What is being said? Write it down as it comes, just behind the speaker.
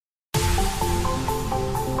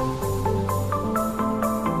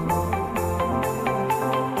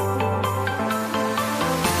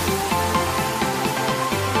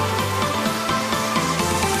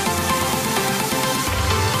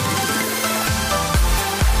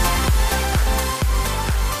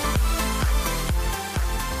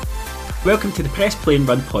Welcome to the Press Play and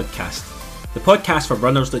Run podcast. The podcast for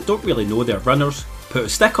runners that don't really know they're runners, put a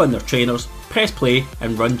stick on their trainers, press play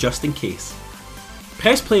and run just in case.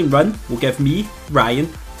 Press Play and Run will give me, Ryan,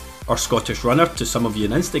 or Scottish Runner to some of you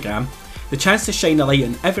on Instagram, the chance to shine a light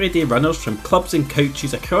on everyday runners from clubs and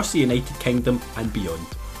couches across the United Kingdom and beyond.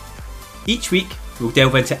 Each week, we'll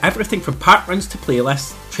delve into everything from park runs to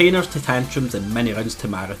playlists, trainers to tantrums and mini runs to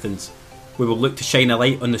marathons. We will look to shine a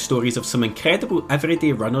light on the stories of some incredible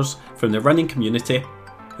everyday runners from the running community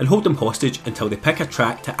and hold them hostage until they pick a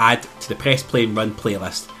track to add to the Press Play and Run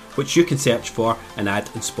playlist, which you can search for and add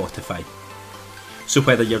on Spotify. So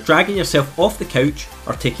whether you're dragging yourself off the couch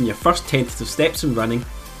or taking your first tentative steps in running,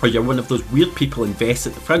 or you're one of those weird people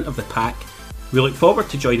invested at the front of the pack, we look forward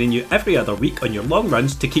to joining you every other week on your long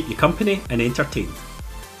runs to keep you company and entertained.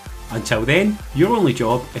 Until then, your only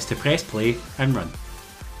job is to press play and run.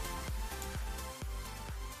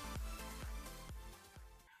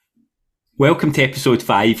 Welcome to episode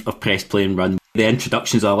 5 of Press Play and Run. The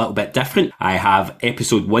introductions are a little bit different. I have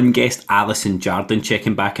episode 1 guest Alison Jardine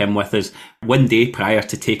checking back in with us one day prior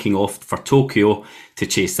to taking off for Tokyo to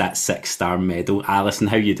chase that 6-star medal. Alison,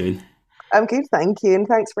 how you doing? I'm good, thank you, and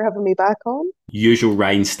thanks for having me back on. Usual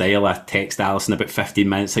Ryan style, I texted Alison about 15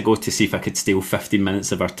 minutes ago to see if I could steal 15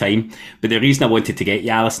 minutes of her time. But the reason I wanted to get you,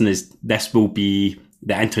 Alison, is this will be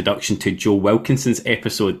the introduction to Jo Wilkinson's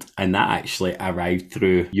episode, and that actually arrived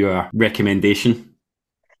through your recommendation.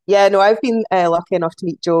 Yeah, no, I've been lucky enough to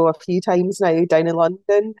meet Jo a few times now down in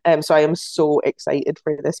London, so I am so excited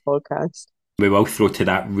for this podcast. We will throw to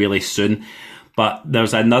that really soon. But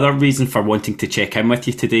there's another reason for wanting to check in with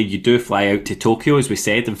you today. You do fly out to Tokyo, as we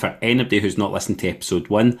said, and for anybody who's not listened to episode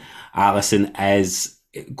 1, Alison is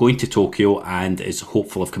going to Tokyo and is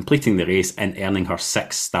hopeful of completing the race and earning her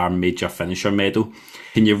 6-star major finisher medal.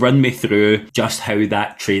 Can you run me through just how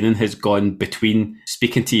that training has gone between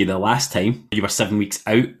speaking to you the last time? You were 7 weeks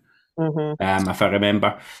out, if I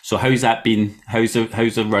remember. So how's that been? How's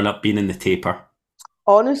the run-up been in the taper?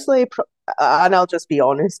 Honestly, and I'll just be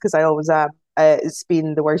honest because I always am, it's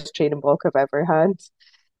been the worst training block I've ever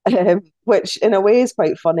had. Which in a way is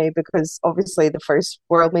quite funny because obviously the first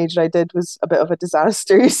world major I did was a bit of a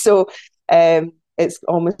disaster. So it's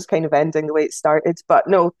almost kind of ending the way it started. But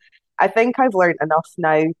no, I think I've learned enough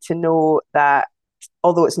now to know that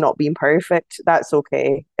although it's not been perfect, that's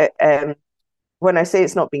okay. When I say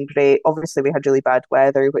it's not been great, obviously we had really bad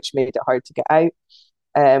weather, which made it hard to get out.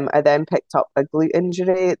 I then picked up a glute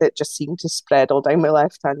injury that just seemed to spread all down my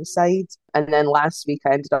left-hand side. And then last week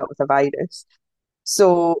I ended up with a virus.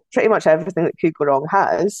 So pretty much everything that could go wrong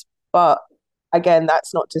has. But again,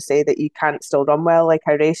 that's not to say that you can't still run well. Like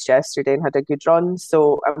I raced yesterday and had a good run.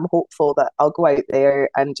 So I'm hopeful that I'll go out there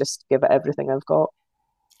and just give it everything I've got.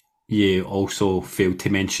 You also failed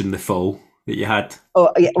to mention the fall that you had.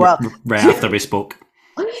 Oh, yeah, well, right after we spoke.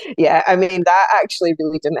 Yeah, I mean, that actually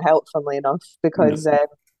really didn't help, funnily enough, because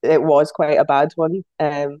it was quite a bad one.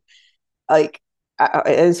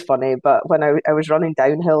 It is funny, but when I was running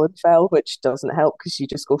downhill and fell, which doesn't help because you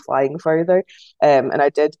just go flying further. And I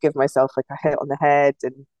did give myself like a hit on the head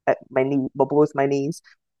and at my knee, well, both my knees.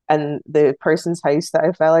 And the person's house that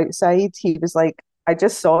I fell outside, he was like, "I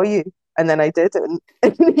just saw you." And then I didn't.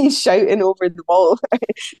 And he's shouting over the wall,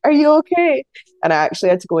 "Are you okay?" And I actually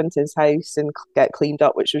had to go into his house and get cleaned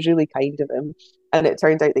up, which was really kind of him. And it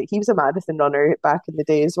turned out that he was a marathon runner back in the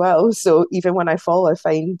day as well. So even when I fall, I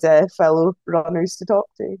find fellow runners to talk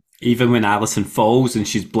to. Even when Alison falls and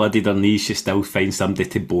she's bloodied her knees, she still finds somebody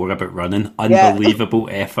to bore about running. Unbelievable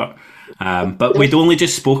effort. But we'd only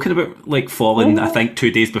just spoken about like falling, I think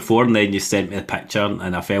 2 days before, and then you sent me the picture,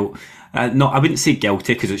 and I felt, I wouldn't say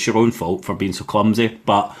guilty because it's your own fault for being so clumsy,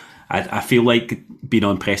 but I feel like being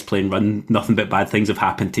on Press Play and Run, nothing but bad things have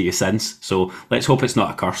happened to you since. So let's hope it's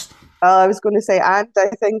not a curse. I was going to say, and I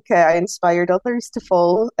think I inspired others to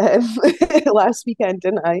fall last weekend,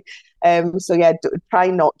 didn't I? So yeah, try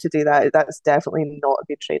not to do that. That's definitely not a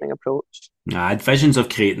good training approach. I had visions of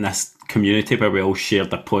creating this community where we all shared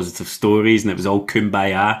their positive stories and it was all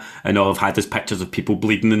kumbaya, and all I've had is pictures of people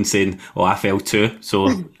bleeding and saying, "Oh, I fell too." So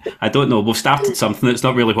I don't know. We've started something. It's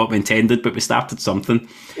not really what we intended, but we started something.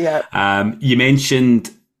 Yeah. You mentioned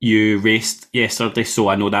you raced yesterday, so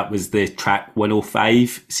I know that was the Track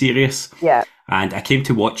 105 series. Yeah. And I came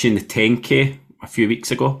to watching the 10K a few weeks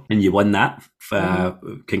ago, and you won that.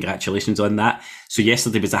 Congratulations on that. So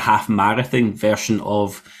yesterday was a half marathon version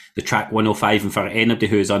of the Track 105, and for anybody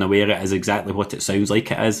who is unaware, it is exactly what it sounds like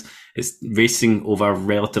it is. It's racing over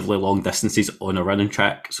relatively long distances on a running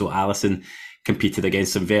track. So Alison competed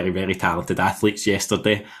against some very, very talented athletes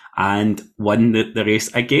yesterday and won the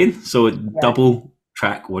race again. So double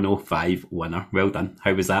Track 105 winner. Well done.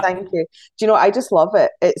 How was that? Thank you. Do you know, I just love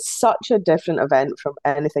it. It's such a different event from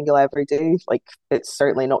anything you'll ever do. Like, it's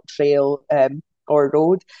certainly not trail or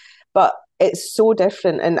road, but it's so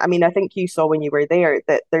different. And I mean, I think you saw when you were there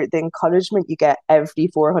that the encouragement you get every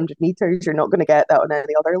 400 meters, you're not going to get that on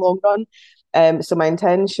any other long run. So my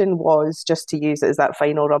intention was just to use it as that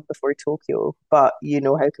final run before Tokyo, but you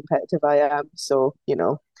know how competitive I am. So,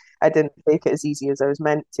 I didn't take it as easy as I was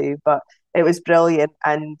meant to, but it was brilliant.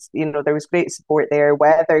 And, there was great support there.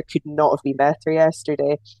 Weather could not have been better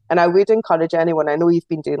yesterday. And I would encourage anyone, I know you've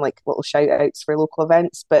been doing like little shout outs for local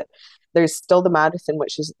events, but there's still the marathon,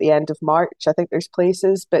 which is at the end of March. I think there's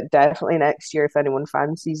places, but definitely next year, if anyone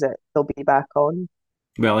fancies it, they'll be back on.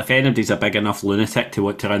 Well, if anybody's a big enough lunatic to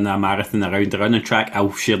want to run a marathon around the running track,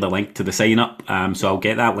 I'll share the link to the sign up. So I'll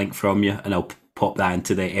get that link from you and I'll pop that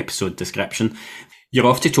into the episode description. You're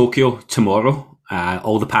off to Tokyo tomorrow.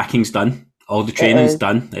 All the packing's done. All the training's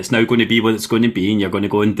done. It's now going to be what it's going to be, and you're going to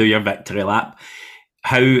go and do your victory lap.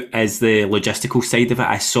 How is the logistical side of it?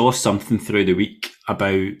 I saw something through the week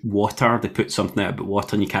about water. They put something out about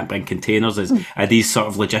water and you can't bring containers. Are these sort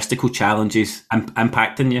of logistical challenges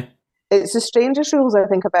impacting you? It's the strangest rules I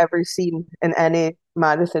think I've ever seen in any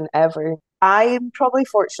marathon ever. I'm probably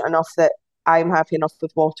fortunate enough that I'm happy enough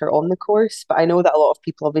with water on the course, but I know that a lot of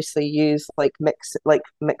people obviously use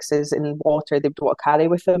mixes in water they want to carry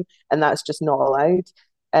with them, and that's just not allowed.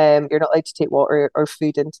 You're not allowed to take water or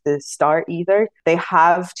food into the start either. They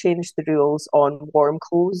have changed the rules on warm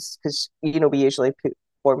clothes because we usually put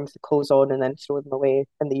warm clothes on and then throw them away,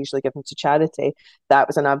 and they usually give them to charity. That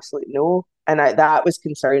was an absolute no, and that was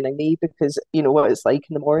concerning me because you know what it's like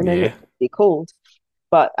in the morning. Yeah. It can be cold,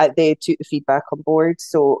 but they took the feedback on board.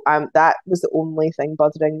 So that was the only thing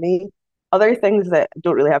bothering me. Other things that I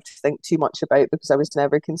don't really have to think too much about because I was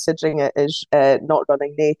never considering it is not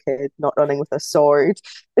running naked, not running with a sword.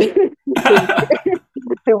 The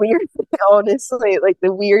weird, honestly, like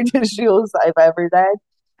the weirdest rules that I've ever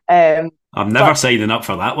done. I'm never signing up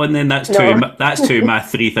for that one. Then that's No. two of my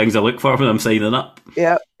three things I look for when I'm signing up.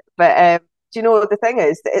 Yeah, but do you know the thing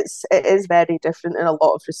is that it is very different in a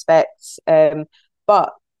lot of respects.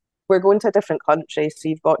 But we're going to a different country, so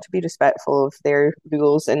you've got to be respectful of their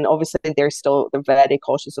rules. And obviously, they're very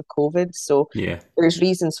cautious of COVID, so Yeah. there's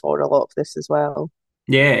reasons for a lot of this as well.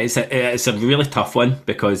 Yeah, it's a really tough one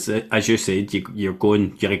because, as you said, you're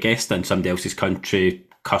a guest in somebody else's country,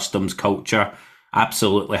 customs, culture.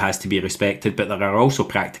 Absolutely has to be respected, but there are also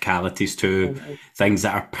practicalities to things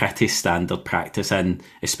that are pretty standard practice in,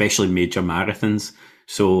 especially major marathons.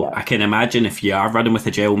 So I can imagine if you are running with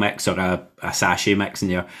a gel mix or a sachet mix in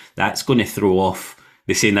there, that's going to throw off.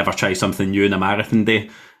 They say never try something new on a marathon day.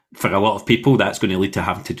 For a lot of people, that's going to lead to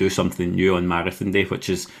having to do something new on marathon day, which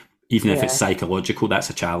is, even if it's psychological, that's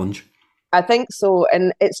a challenge. I think so,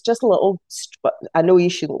 and it's just a little. I know you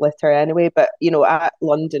shouldn't litter anyway, but at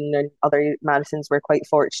London and other marathons, we're quite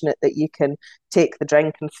fortunate that you can take the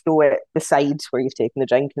drink and throw it beside where you've taken the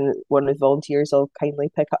drink, and one of the volunteers will kindly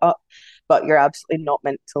pick it up. But you're absolutely not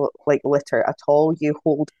meant to litter at all. You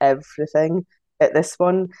hold everything at this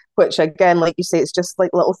one, which again, like you say, it's just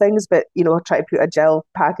like little things. But try to put a gel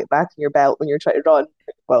packet back in your belt when you're trying to run.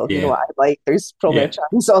 Well, you know what I'm like. There's probably a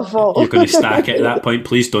chance I'll fall. You're going to stack it at that point.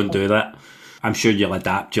 Please don't do that. I'm sure you'll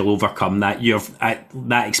adapt. You'll overcome that.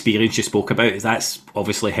 That experience you spoke about, that's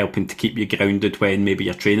obviously helping to keep you grounded when maybe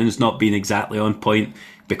your training's not been exactly on point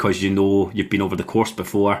because you've been over the course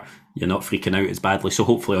before. You're not freaking out as badly. So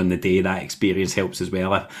hopefully on the day that experience helps as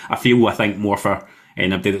well. I think more for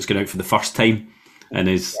anybody that's going out for the first time and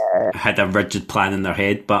has had a rigid plan in their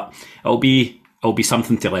head. But it'll be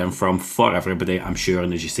something to learn from for everybody, I'm sure.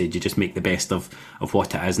 And as you said, you just make the best of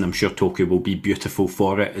what it is. And I'm sure Tokyo will be beautiful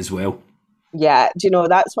for it as well. Yeah, do you know,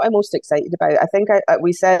 that's what I'm most excited about. I think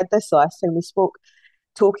we said this last time we spoke.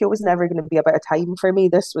 Tokyo was never going to be about a time for me.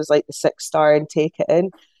 This was like the 6 star and take it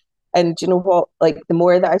in. And do you know what? Like the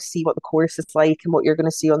more that I see what the course is like and what you're going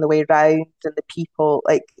to see on the way around and the people,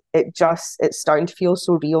 like it's starting to feel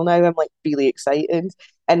so real now. I'm like really excited.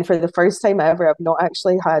 And for the first time ever, I've not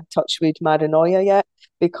actually had touchwood paranoia yet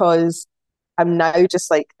because I'm now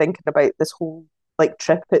just like thinking about this whole like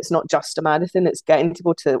trip. It's not just a marathon, it's getting to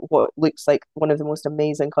go to what looks like one of the most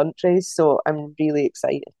amazing countries. So I'm really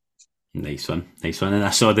excited. Nice one. And I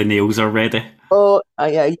saw the nails are ready. Oh,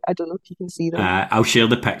 yeah, I don't know if you can see them. I'll share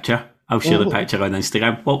the picture. The picture on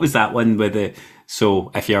Instagram. What was that one with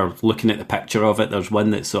so if you're looking at the picture of it, there's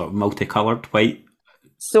one that's sort of multicoloured, white.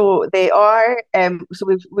 So they are,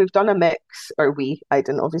 so we've done a mix, I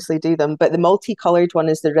didn't obviously do them, but the multicoloured one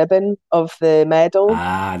is the ribbon of the medal.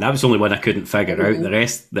 That was the only one I couldn't figure out.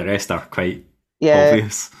 The rest are quite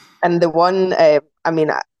obvious. And the one, I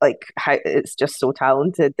mean, like how it's just so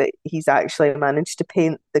talented that he's actually managed to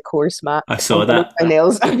paint the course map I on saw one of that. my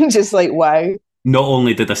nails. I'm just like, wow. Not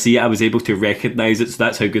only did I see it, I was able to recognise it. So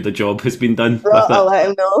that's how good a job has been done Well, with I'll it. let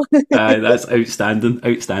him know. That's outstanding,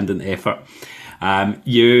 outstanding effort.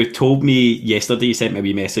 You told me yesterday, you sent me a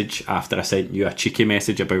wee message after I sent you a cheeky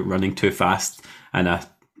message about running too fast and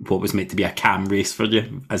what was meant to be a cam race for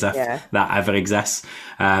you, as if Yeah. that ever exists.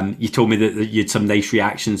 You told me that you had some nice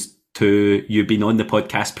reactions to you being on the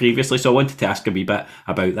podcast previously, so I wanted to ask a wee bit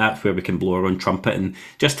about that, where we can blow our own trumpet and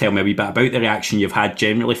just tell me a wee bit about the reaction you've had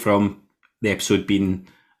generally from the episode being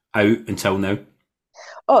out until now.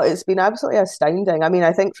 Oh, it's been absolutely astounding. I mean,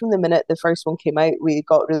 I think from the minute the first one came out, we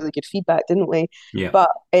got really good feedback, didn't we? Yeah, But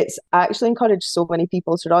it's actually encouraged so many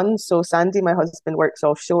people to run. So Sandy, my husband, works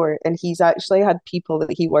offshore, and he's actually had people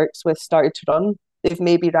that he works with started to run. They've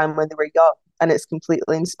maybe ran when they were young, and it's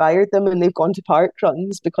completely inspired them, and they've gone to park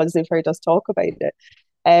runs because they've heard us talk about it.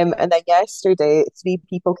 And then yesterday, three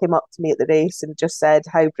people came up to me at the race and just said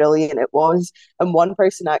how brilliant it was. And one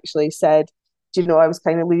person actually said, do you know, I was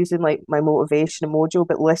kind of losing like my motivation and mojo,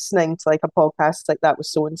 but listening to like a podcast like that was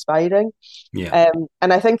so inspiring. yeah.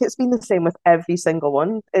 And I think it's been the same with every single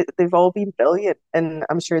one. They've all been brilliant, and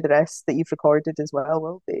I'm sure the rest that you've recorded as well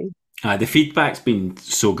will be. The feedback's been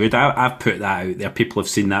so good. I've put that out there. People have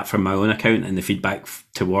seen that from my own account, and the feedback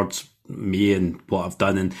towards me and what I've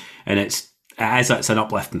done, and it's an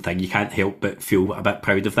uplifting thing. You can't help but feel a bit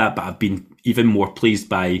proud of that. But I've been even more pleased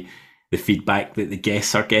by the feedback that the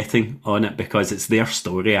guests are getting on it, because it's their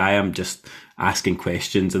story. I am just asking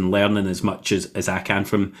questions and learning as much as I can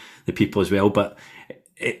from the people as well. But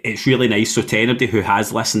it's really nice. So to anybody who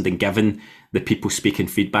has listened and given the people speaking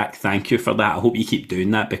feedback, thank you for that. I hope you keep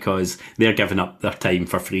doing that, because they're giving up their time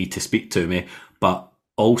for free to speak to me. But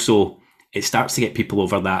also, it starts to get people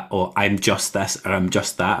over that, oh, I'm just this or I'm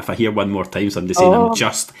just that. If I hear one more time somebody saying I'm Oh,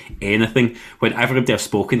 just anything, when everybody I've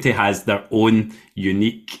spoken to has their own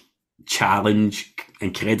unique challenge,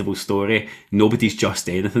 incredible story. Nobody's just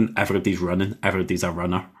anything. Everybody's running. Everybody's a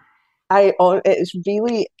runner. it's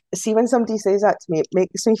really, see, when somebody says that to me, it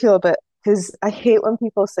makes me feel a bit, because I hate when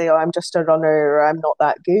people say, oh, I'm just a runner or I'm not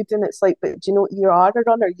that good. And it's like, but do you know, you are a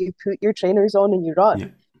runner. You put your trainers on and you run.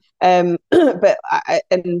 Yeah. But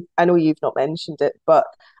and I know you've not mentioned it, but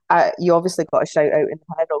you obviously got a shout out in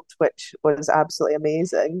the Herald, which was absolutely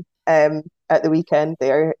amazing at the weekend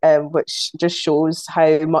there, which just shows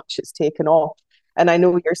how much it's taken off. And I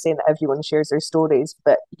know you're saying that everyone shares their stories,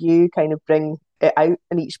 but you kind of bring it out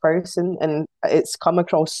in each person, and it's come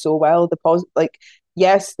across so well. Like,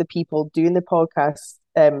 yes, the people doing the podcast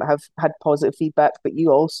have had positive feedback, but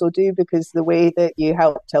you also do, because the way that you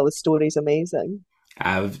help tell the story is amazing.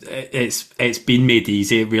 It's been made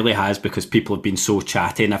easy. It really has, because people have been so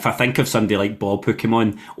chatty. And if I think of somebody like Bob who came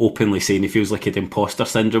on openly saying he feels like he had imposter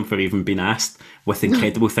syndrome for even being asked, with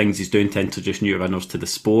incredible things he's doing to introduce new runners to the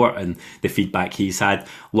sport and the feedback he's had,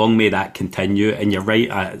 long may that continue. And you're right,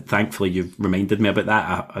 thankfully you've reminded me about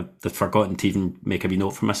that. I'd forgotten to even make a wee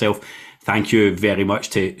note for myself. Thank you very much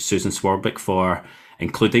to Susan Swarbrick for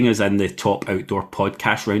including us in the top outdoor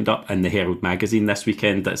podcast roundup in the Herald magazine this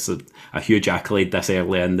weekend. That's a huge accolade this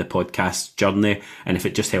early in the podcast journey. And if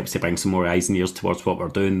it just helps to bring some more eyes and ears towards what we're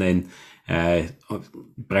doing, then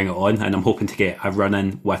bring it on. And I'm hoping to get a run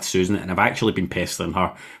in with Susan. And I've actually been pestering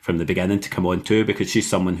her from the beginning to come on too, because she's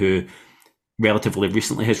someone who relatively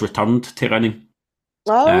recently has returned to running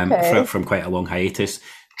Oh, okay. from quite a long hiatus,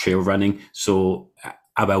 trail running. So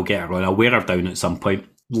I will get her on. I'll wear her down at some point.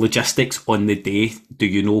 Logistics on the day, do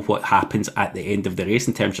you know what happens at the end of the race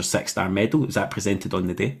in terms of six-star medal? Is that presented on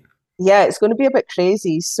the day? Yeah, it's going to be a bit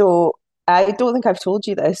crazy. So I don't think I've told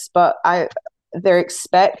you this, but I they're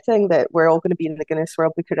expecting that we're all going to be in the Guinness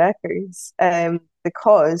World Book of Records,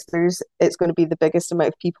 because there's it's going to be the biggest amount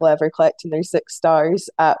of people ever collecting their six stars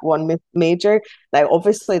at one major. Now,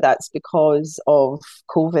 obviously, that's because of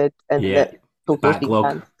COVID and Yeah, that the Tokyo's been backlog.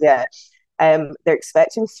 banned. Yeah, they're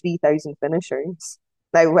expecting 3,000 finishers.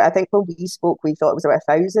 Now, I think when we spoke, we thought it was about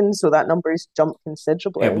 1,000, so that number's jumped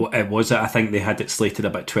considerably. It was, I think they had it slated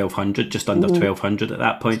about 1,200, just under Mhm. 1,200 at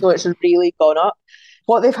that point. So it's really gone up.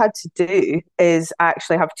 What they've had to do is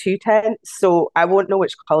actually have two tents. So I won't know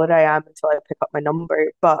which colour I am until I pick up my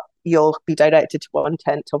number, but you'll be directed to one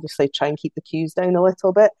tent to obviously try and keep the queues down a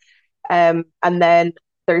little bit. And then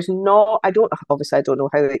there's not, obviously, I don't know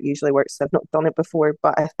how it usually works. I've not done it before,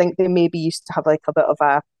 but I think they maybe used to have like a bit of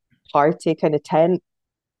a party kind of tent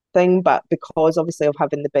thing, but because obviously of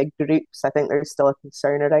having the big groups, I think there's still a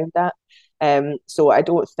concern around that. So I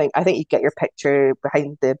think you get your picture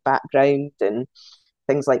behind the background and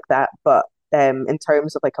things like that, but in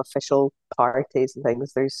terms of like official parties and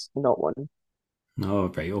things, there's not one. Oh,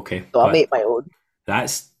 right, okay. So I'll But make my own.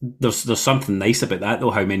 there's something nice about that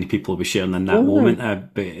though, how many people will be sharing in that Mhm.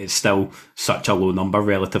 moment. But it's still such a low number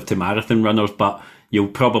relative to marathon runners. But you'll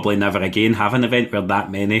probably never again have an event where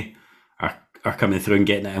that many are coming through and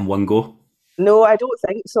getting it in one go. No, I don't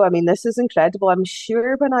think so. I mean, this is incredible. I'm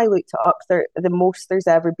sure when I looked it up, the most there's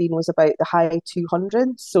ever been was about the high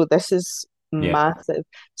 200s. So this is Yeah. massive.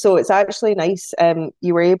 So it's actually nice.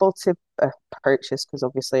 You were able to purchase, because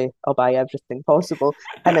obviously I'll buy everything possible,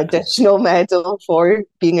 an additional medal for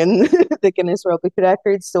being in the Guinness World Book of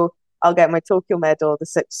Records. So I'll get my Tokyo medal, the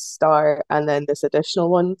 6 star, and then this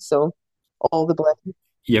additional one. So all the bling.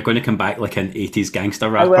 You're going to come back like an 80s gangster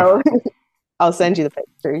I rapper. will. I'll send you the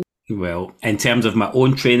picture. Well, in terms of my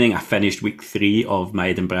own training, I finished week 3 of my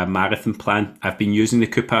Edinburgh Marathon plan. I've been using the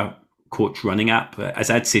Cooper Coach running app. As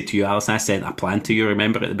I'd say to you, Alison, I sent a plan to you,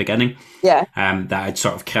 remember, at the beginning? Yeah. That I'd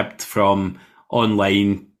sort of cribbed from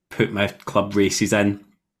online, put my club races in.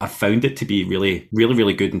 I found it to be really, really,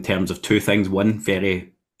 really good in terms of two things. One,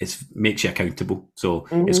 it makes you accountable. So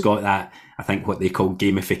it's Hmm. got that, I think, what they call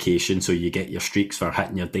gamification. So you get your streaks for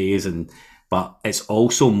hitting your days, but it's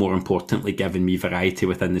also more importantly giving me variety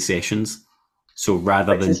within the sessions. So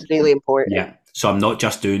rather Which than, is really important. yeah, so I'm not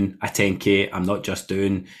just doing a 10K, I'm not just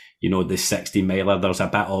doing, the 60 miler. There's a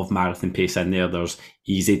bit of marathon pace in there. There's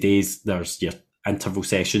easy days. There's your interval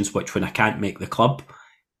sessions, which when I can't make the club,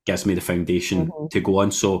 gives me the foundation Hmm. to go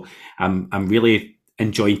on. So I'm really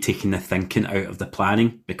enjoying taking the thinking out of the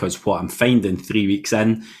planning, because what I'm finding 3 weeks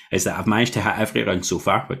in is that I've managed to hit every round so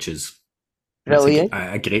far, that's Brilliant.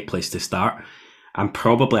 a great place to start. I'm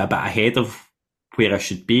probably a bit ahead of where I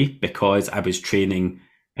should be because I was training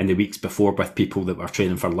in the weeks before with people that were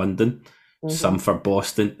training for London, Hmm. some for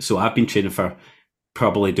Boston. So I've been training for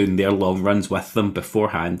probably doing their long runs with them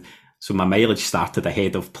beforehand. So my mileage started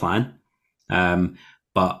ahead of plan.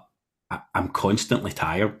 But I'm constantly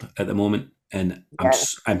tired at the moment, and Yeah.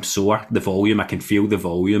 I'm sore. The volume, I can feel the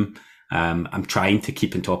volume. I'm trying to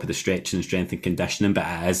keep on top of the stretching and strength and conditioning, but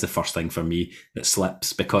it is the first thing for me that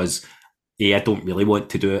slips because A, I don't really want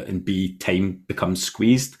to do it, and B, time becomes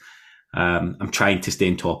squeezed. I'm trying to stay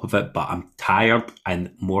on top of it, but I'm tired,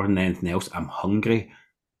 and more than anything else, I'm hungry.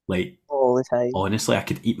 Like, All the time. honestly, I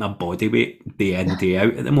could eat my body weight day in, day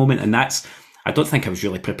out at the moment. And I don't think I was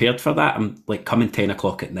really prepared for that. I'm like coming 10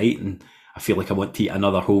 o'clock at night and I feel like I want to eat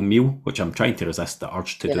another whole meal, which I'm trying to resist the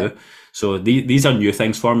urge to Yeah. do. So these are new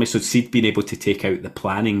things for me. So being able to take out the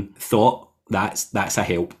planning thought, that's a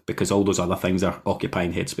help because all those other things are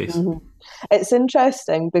occupying headspace. Hmm. It's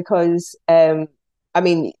interesting because, I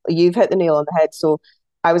mean, you've hit the nail on the head. So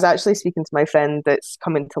I was actually speaking to my friend that's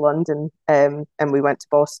coming to London, and we went to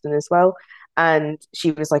Boston as well. And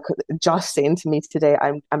she was like just saying to me today,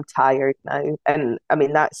 I'm tired now. And I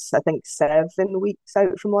mean, that's I think 7 weeks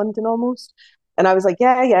out from London almost. And I was like,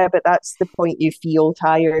 yeah, yeah, but that's the point. You feel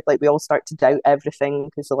tired. Like we all start to doubt everything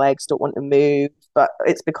because the legs don't want to move, but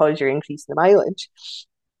it's because you're increasing the mileage.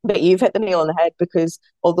 But you've hit the nail on the head because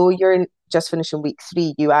although just finishing week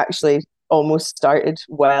 3, you actually almost started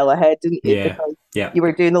well ahead, didn't you? Yeah. Because Yeah. you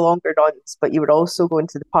were doing the longer runs, but you were also going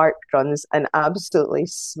to the park runs and absolutely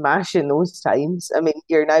smashing those times. I mean,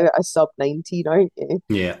 you're now at a sub 19, aren't you?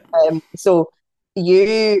 Yeah. So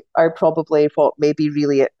you are probably what maybe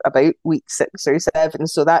really at about week 6 or 7.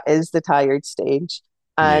 So that is the tired stage.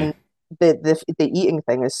 Yeah. And the eating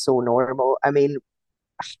thing is so normal. I mean,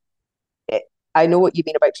 it, I know what you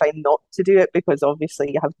mean about trying not to do it because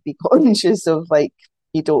obviously you have to be conscious of like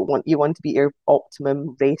you want to be your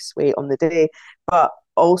optimum race weight on the day, but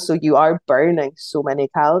also you are burning so many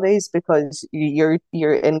calories because you're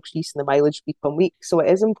increasing the mileage week on week. So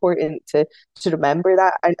it is important to remember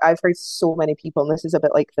that. I've heard so many people, and this is a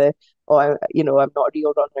bit like I'm not a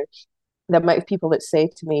real runner. The amount of people that say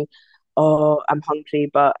to me, "Oh, I'm hungry,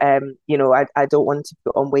 but I don't want to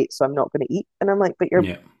put on weight, so I'm not going to eat." And I'm like, "But you're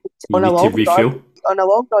Yeah. You on a need to long run, refuel.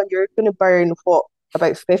 you're going to burn what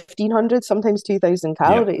about 1,500, sometimes 2,000 Yeah.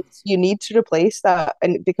 calories. You need to replace that,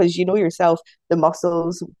 and because you know yourself, the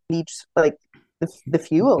muscles need like the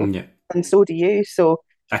fuel, Yeah. and so do you. So,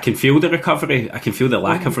 I can feel the recovery. I can feel the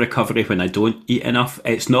lack mhm, of recovery when I don't eat enough.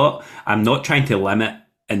 I'm not trying to limit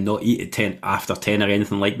and not eat at 10 after 10 or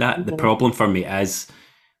anything like that. The mhm. problem for me is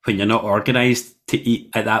when you're not organised to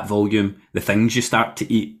eat at that volume, the things you start to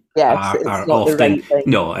eat Yes, it's are not the often, right thing.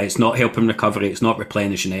 no, it's not helping recovery. It's not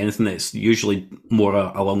replenishing anything. It's usually more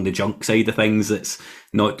along the junk side of things. It's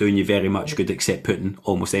not doing you very much good except putting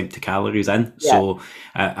almost empty calories in. Yeah. So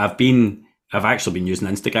I've actually been using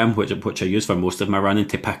Instagram, which I use for most of my running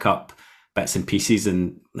to pick up bits and pieces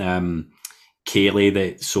and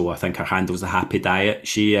Kaylee, so I think her handle's the Happy Diet.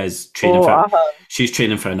 She is Oh, uh-huh. she's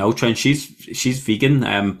training for an ultra, and she's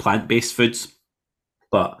vegan, plant-based foods.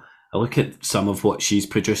 But I look at some of what she's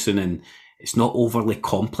producing, and it's not overly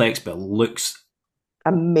complex, but it looks.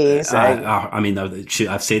 Amazing. I mean,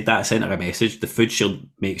 I've said that. I sent her a message. The food she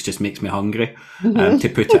makes just makes me hungry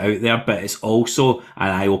to put it out there. But it's also an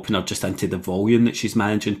eye opener just into the volume that she's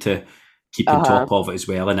managing to keep on Uh-huh. top of it as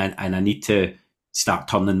well. And I need to start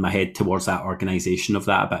turning my head towards that organisation of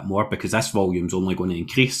that a bit more, because this volume's only going to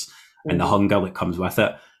increase, and the Mm. hunger that comes with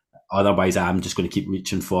it. Otherwise, I'm just going to keep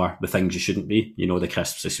reaching for the things you shouldn't be. The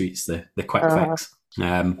crisps, the sweets, the quick Uh-huh. fix.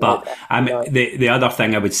 Yeah, But definitely. the other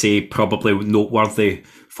thing I would say, probably noteworthy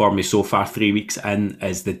for me so far, 3 weeks in,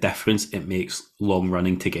 is the difference it makes long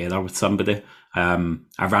running together with somebody. I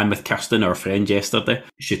ran with Kirsten, our friend, yesterday.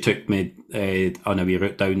 She took me on a wee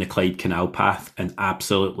route down the Clyde Canal path and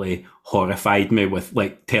absolutely horrified me with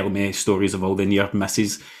telling me stories of all the near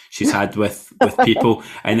misses she's had with people.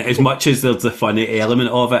 And as much as there's the funny element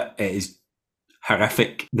of it, it is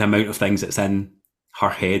horrific the amount of things that's in her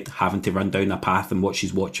head, having to run down a path and what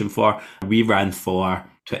she's watching for. We ran for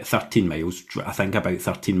 13 miles, I think about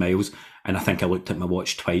 13 miles, and I think I looked at my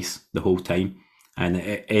watch twice the whole time. And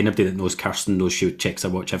anybody that knows Kirsten knows she checks her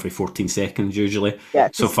watch every 14 seconds usually. Yeah,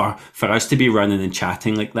 So for us to be running and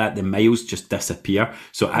chatting like that, the miles just disappear.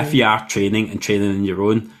 So if you are training on your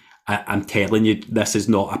own, I'm telling you, this is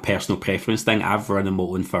not a personal preference thing. I've run a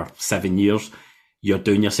mountain for 7 years. You're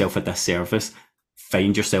doing yourself a disservice.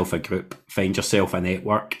 Find yourself a group, find yourself a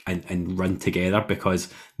network, and run together,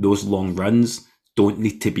 because those long runs don't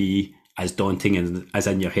need to be as daunting as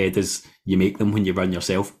in your head as you make them when you run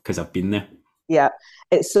yourself, because I've been there. yeah.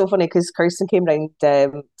 It's so funny because Kirsten came round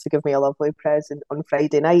to give me a lovely present on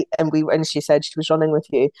Friday night, and she said she was running with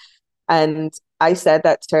you. And I said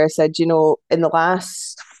that to her. I said, in the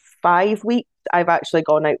last 5 weeks, I've actually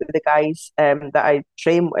gone out with the guys that I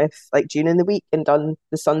train with, like during the week, and done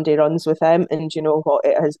the Sunday runs with them. And you know what?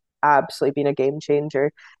 It has absolutely been a game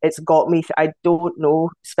changer. It's got me. I don't know,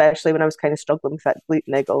 especially when I was kind of struggling with that glute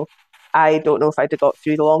niggle. I don't know if I'd have got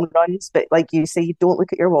through the long runs, but like you say, you don't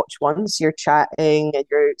look at your watch once. You're chatting and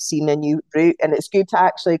you're seeing a new route, and it's good to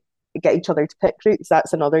actually get each other to pick routes.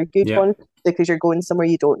 That's another good Yeah. one, because you're going somewhere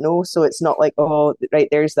you don't know. So it's not like, oh, right,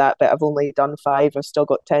 there's that bit. I've only done 5. I've still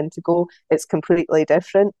got 10 to go. It's completely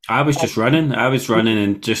different. I was just running. I was running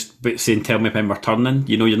and just saying, tell me when we're turning.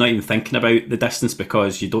 You're not even thinking about the distance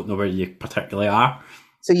because you don't know where you particularly are.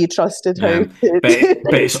 So you trusted her But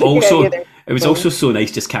it's to get you also there. it was also so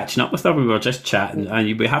nice just catching up with her. We were just chatting,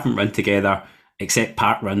 and we haven't run together except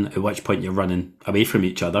park run, at which point you're running away from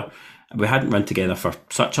each other. We hadn't run together for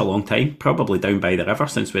such a long time, probably down by the river,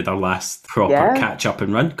 since we had our last proper Yeah. catch up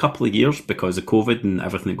and run, couple of years because of COVID and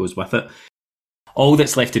everything that goes with it. All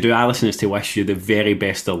that's left to do, Alison, is to wish you the very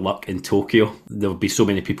best of luck in Tokyo. There'll be so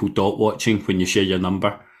many people dot watching when you share your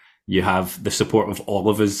number. You have the support of all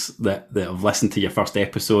of us that have listened to your first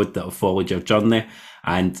episode, that have followed your journey,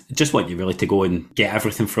 and just want you really to go and get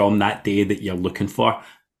everything from that day that you're looking for.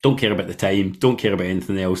 Don't care about the time, don't care about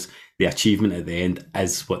anything else. The achievement at the end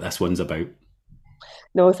is what this one's about.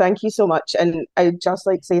 No, thank you so much. And I'd just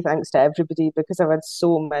like to say thanks to everybody, because I've had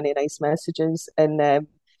so many nice messages, and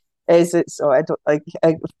is it so I don't like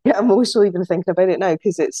I get emotional even thinking about it now,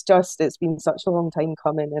 because it's been such a long time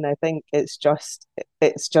coming, and I think it's just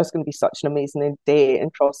going to be such an amazing day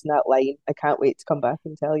and crossing that line. I can't wait to come back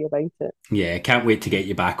and tell you about it. Yeah, can't wait to get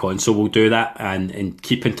you back on. So we'll do that and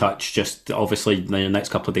keep in touch. Just obviously the next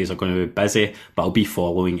couple of days are going to be busy, but I'll be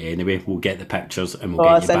following anyway. We'll get the pictures and we'll So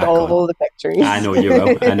I'll get you send back on. all the pictures. I know you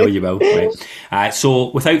will. I know you will. Right.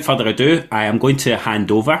 So without further ado, I am going to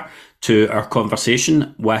hand over to our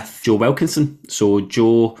conversation with Jo Wilkinson. So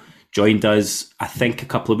Jo joined us, I think, a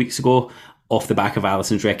couple of weeks ago off the back of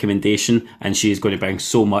Alison's recommendation, and she is going to bring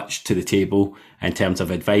so much to the table in terms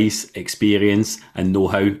of advice, experience, and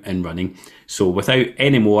know-how in running. So without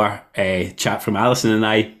any more chat from Alison and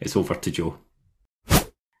I, it's over to Jo.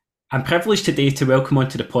 I'm privileged today to welcome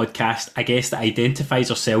onto the podcast a guest that identifies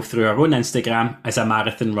herself through her own Instagram as a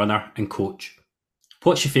marathon runner and coach.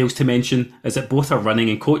 What she fails to mention is that both her running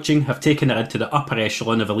and coaching have taken her into the upper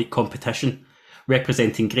echelon of elite competition,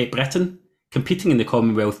 representing Great Britain, competing in the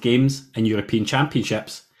Commonwealth Games and European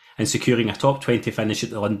Championships, and securing a top 20 finish at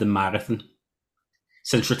the London Marathon.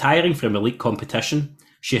 Since retiring from elite competition,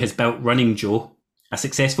 she has built Running Jo, a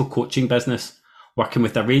successful coaching business, working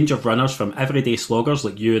with a range of runners from everyday sloggers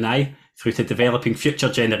like you and I, through to developing future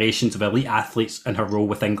generations of elite athletes in her role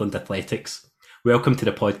with England Athletics. Welcome to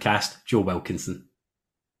the podcast, Jo Wilkinson.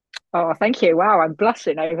 Oh, thank you. Wow, I'm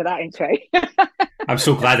blushing over that intro. I'm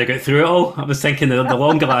so glad I got through it all. I was thinking the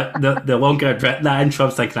longer I'd written that intro, I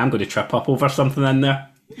was thinking I'm going to trip up over something in there.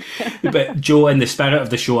 But Jo, in the spirit of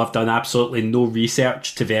the show, I've done absolutely no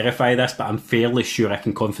research to verify this, but I'm fairly sure I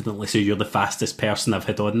can confidently say you're the fastest person I've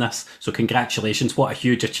had on this. So congratulations, what a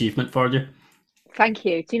huge achievement for you. Thank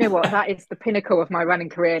you. Do you know what? That is the pinnacle of my running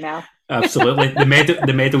career now. Absolutely.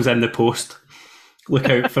 The medal's in the post. Look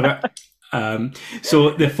out for it.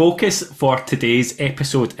 So the focus for today's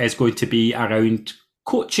episode is going to be around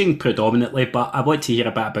coaching predominantly, but I want to hear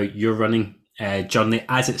a bit about your running journey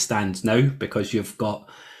as it stands now, because you've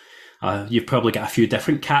probably got a few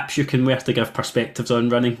different caps you can wear to give perspectives on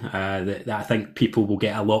running that I think people will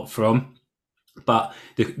get a lot from. But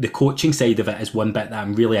the coaching side of it is one bit that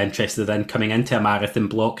I'm really interested in, coming into a marathon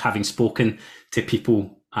block, having spoken to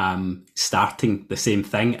people starting the same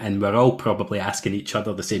thing, and we're all probably asking each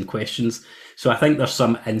other the same questions. So I think there's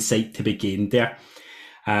some insight to be gained there.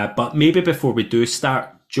 But maybe before we do start,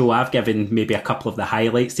 Jo, I've given maybe a couple of the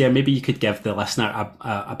highlights there. Maybe you could give the listener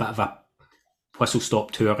a bit of a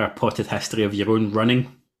whistle-stop tour or potted history of your own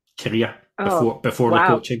running career before the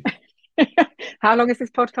coaching. How long is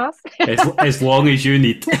this podcast? As long as you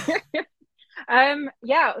need.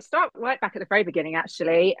 I'll start right back at the very beginning,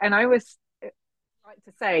 actually. And I always like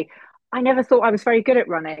to say, I never thought I was very good at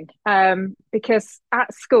running because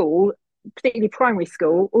at school, particularly primary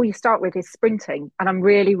school, all you start with is sprinting. And I'm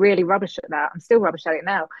really, really rubbish at that. I'm still rubbish at it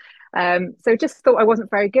now. So just thought I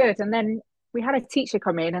wasn't very good. And then we had a teacher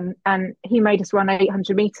come in and he made us run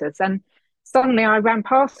 800 meters. And suddenly I ran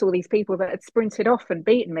past all these people that had sprinted off and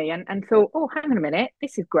beaten me and thought, oh, hang on a minute,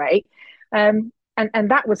 this is great. And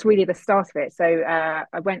that was really the start of it. So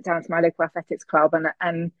I went down to my local athletics club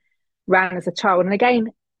and ran as a child. And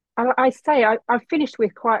again, I finished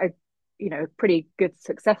with quite a pretty good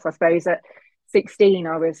success, I suppose. At 16,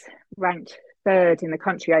 I was ranked third in the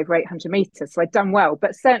country over 800 meters. So I'd done well,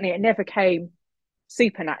 but certainly it never came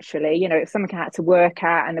supernaturally. It's something I had to work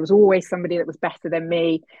at, and there was always somebody that was better than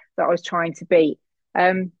me that I was trying to beat.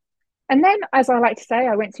 And then, as I like to say,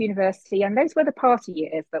 I went to university, and those were the party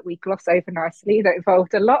years that we gloss over nicely, that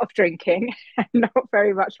involved a lot of drinking and not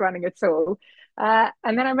very much running at all.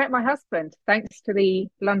 And then I met my husband, thanks to the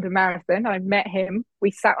London Marathon. I met him.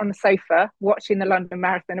 We sat on the sofa watching the London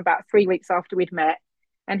Marathon about 3 weeks after we'd met.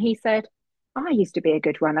 And he said, I used to be a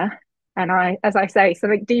good runner. And as I say,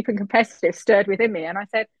 something deep and competitive stirred within me. And I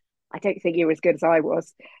said, I don't think you're as good as I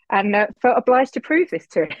was. And felt obliged to prove this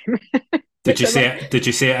to him. Did you say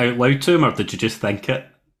it out loud to him, or did you just think it?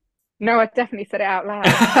 No, I definitely said it out loud.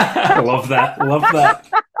 I love that. Love that.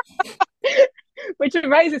 Which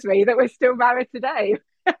amazes me that we're still married today,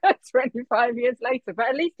 25 years later. But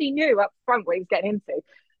at least he knew up front what he was getting into.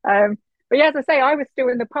 But yeah, as I say, I was still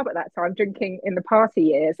in the pub at that time, drinking in the party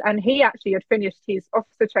years. And he actually had finished his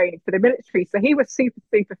officer training for the military. So he was super,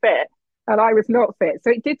 super fit. And I was not fit. So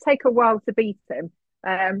it did take a while to beat him.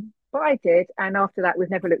 But I did. And after that, we've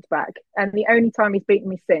never looked back. And the only time he's beaten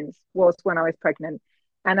me since was when I was pregnant.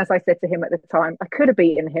 And as I said to him at the time, I could have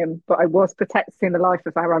beaten him, but I was protecting the life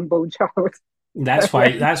of our unborn child. That's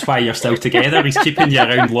why you're still together. He's keeping you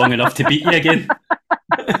around long enough to beat you again.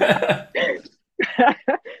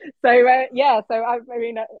 So I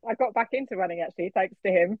got back into running actually, thanks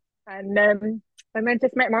to him. And then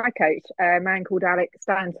just met my coach, a man called Alex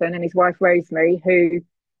Stanton, and his wife Rosemary, who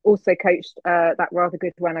also coached that rather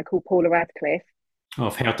good runner called Paula Radcliffe. Oh,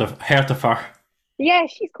 I've heard of her. Yeah,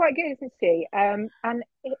 she's quite good, isn't she? And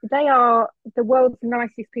they are the world's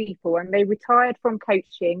nicest people, and they retired from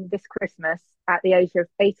coaching this Christmas at the age of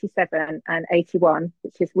 87 and 81,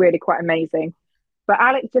 which is really quite amazing. But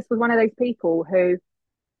Alex just was one of those people who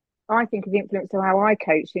I think has influenced how I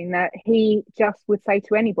coach, in that he just would say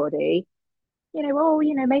to anybody,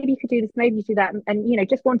 maybe you could do this, maybe you do that. And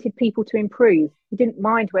just wanted people to improve. He didn't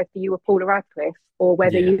mind whether you were Paula Radcliffe or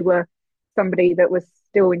whether you were somebody that was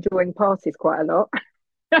still enjoying parties quite a lot.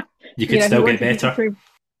 You could still get better.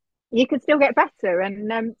 You could still get better.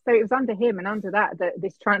 And so it was under him and under that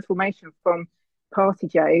this transformation from party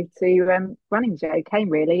Joe to running Joe came,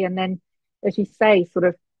 really. And then, as you say, sort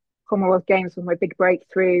of Commonwealth Games was my big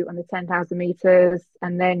breakthrough on the 10,000 metres,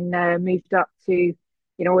 and then moved up to,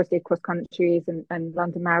 always did cross countries and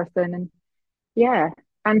London Marathon. And yeah,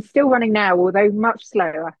 and still running now, although much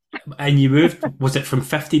slower. And you moved, was it from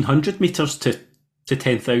 1,500 metres to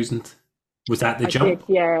 10,000? Was that the jump?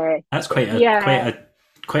 Did, yeah. That's quite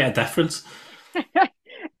a difference.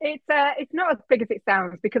 It's not as big as it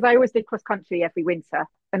sounds, because I always did cross country every winter,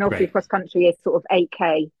 and obviously cross country is sort of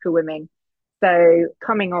 8K for women. So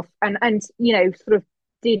coming off and sort of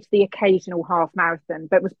did the occasional half marathon,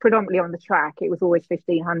 but was predominantly on the track. It was always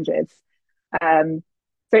 1,500s.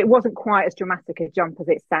 So it wasn't quite as dramatic a jump as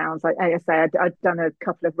it sounds. Like I say, I'd done a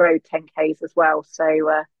couple of road 10Ks as well.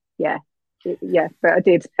 So yeah, but I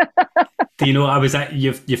did. Do you know,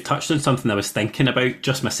 you've touched on something I was thinking about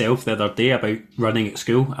just myself the other day about running at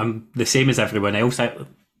school. I'm the same as everyone else.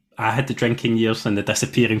 I had the drinking years and the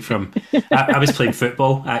disappearing from. I was playing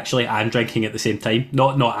football actually and drinking at the same time.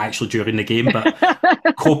 Not actually during the game,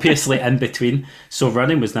 but copiously in between. So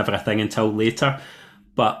running was never a thing until later.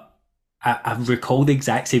 But I recall the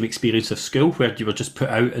exact same experience of school where you were just put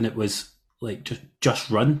out and it was like just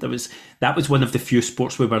run. That was one of the few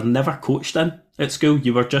sports we were never coached in at school.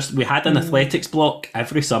 We had an athletics block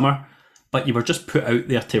every summer, but you were just put out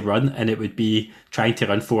there to run, and it would be trying to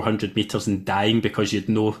run 400 metres and dying because you'd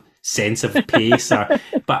no sense of pace.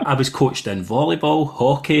 But I was coached in volleyball,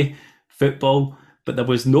 hockey, football, but there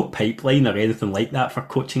was no pipeline or anything like that for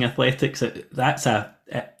coaching athletics. It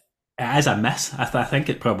is a miss. I think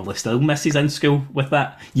it probably still misses in school with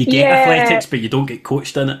that. You get athletics, but you don't get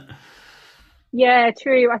coached in it. Yeah,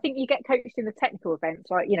 true. I think you get coached in the technical events,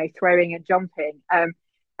 like, throwing and jumping. And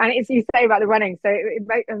it's, you say about the running. So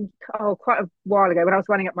quite a while ago when I was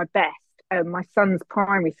running at my best, my son's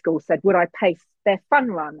primary school said, would I pace their fun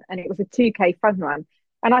run? And it was a 2K fun run.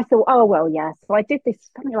 And I thought, oh, well, yeah. So I did this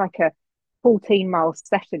something like a 14-mile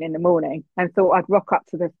session in the morning and thought I'd rock up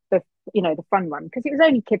to the fun run because it was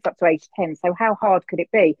only kids up to age 10. So how hard could it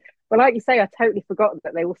be? Well, like you say, I totally forgot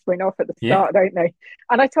that they all sprint off at the start, don't they?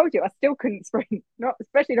 And I told you, I still couldn't sprint,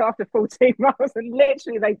 especially not after 14 miles. And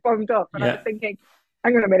literally they bombed off. And I was thinking,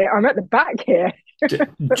 hang on a minute, I'm at the back here.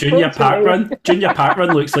 Junior park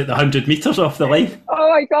run looks like the 100 metres off the line. Oh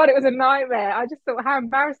my God, it was a nightmare. I just thought, how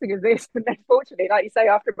embarrassing is this? And then fortunately, like you say,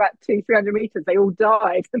 after about 200-300 metres, they all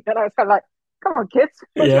died. And then I was kind of like, come on, kids,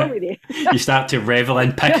 what's wrong with you? You start to revel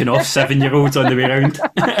in picking off 7-year-olds on the way round.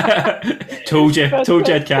 Told you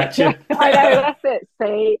I'd catch you. I know, that's it,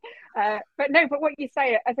 see. But what you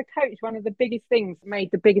say, as a coach, one of the biggest things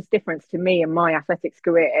made the biggest difference to me in my athletics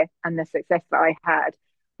career and the success that I had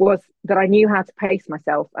was that I knew how to pace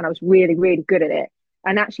myself and I was really, really good at it.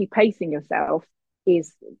 And actually pacing yourself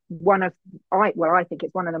is I think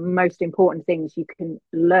it's one of the most important things you can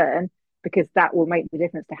learn, because that will make the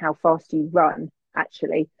difference to how fast you run,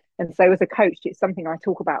 actually. And so as a coach, it's something I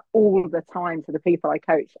talk about all the time to the people I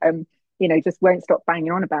coach. Just won't stop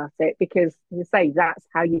banging on about it, because as I say, that's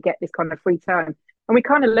how you get this kind of free time. And we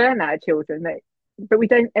kind of learn that as children, but we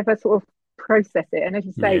don't ever sort of process it. And as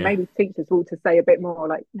you say, maybe teachers ought to say a bit more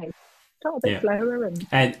like, start a bit slower.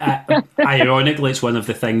 And ironically, it's one of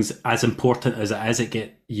the things, as important as it is,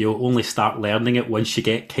 you'll only start learning it once you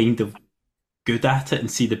get kind of good at it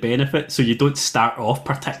and see the benefit. So you don't start off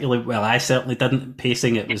particularly well. I certainly didn't.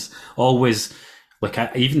 Pacing, it was always like,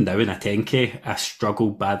 even now in a 10K, I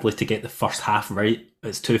struggle badly to get the first half right.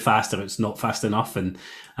 It's too fast or it's not fast enough. And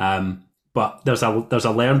but there's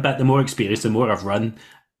a learn bit. The more experience, the more I've run,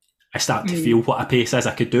 I start to feel what a pace is.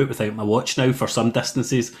 I could do it without my watch now for some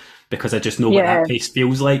distances because I just know what that pace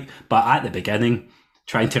feels like. But at the beginning,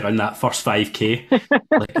 trying to run that first 5K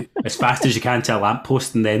like as fast as you can to a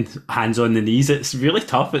lamppost and then hands on the knees, it's really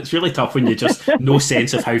tough. It's really tough when you just no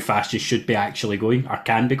sense of how fast you should be actually going or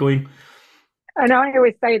can be going. And I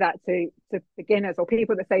always say that to beginners or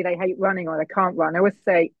people that say they hate running or they can't run. I always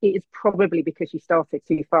say it is probably because you started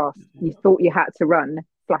too fast. You thought you had to run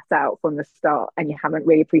flat out from the start and you haven't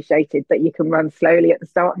really appreciated that you can run slowly at the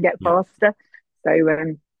start and get faster.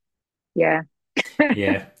 So, yeah.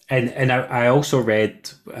 Yeah. And I also read,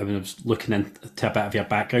 when I was looking into a bit of your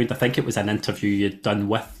background, I think it was an interview you'd done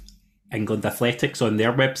with England Athletics on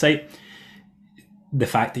their website, the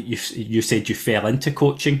fact that you said you fell into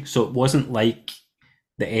coaching. So it wasn't like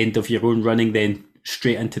the end of your own running then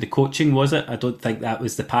straight into the coaching, was it? I don't think that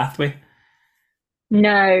was the pathway.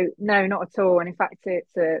 No, not at all. And in fact,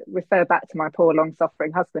 to refer back to my poor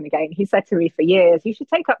long-suffering husband again, he said to me for years, you should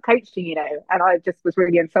take up coaching, And I just was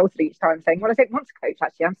really insulted each time saying, well, I don't want to coach,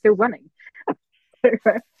 actually. I'm still running.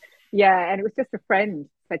 Yeah, and it was just a friend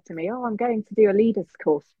said to me, oh, I'm going to do a leaders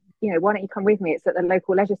course. Why don't you come with me? It's at the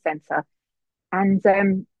local leisure centre. And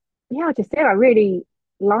I just did. I really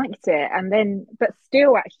liked it. And then, but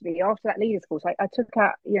still, actually, after that leaders course, I took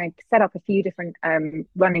out, set up a few different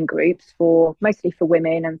running groups mostly for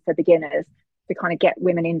women and for beginners to kind of get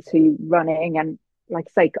women into running and, like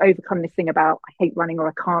I say, overcome this thing about I hate running or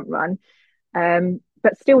I can't run.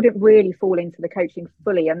 But still didn't really fall into the coaching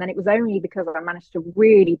fully. And then it was only because I managed to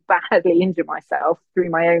really badly injure myself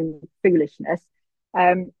through my own foolishness.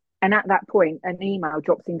 And at that point, an email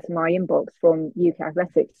drops into my inbox from UK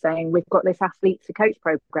Athletics saying, we've got this athlete to coach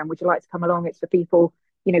program. Would you like to come along? It's for people,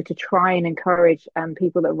 to try and encourage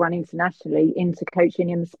people that run internationally into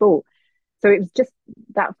coaching in the sport. So it was just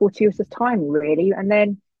that fortuitous time, really. And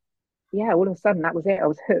then, yeah, all of a sudden that was it. I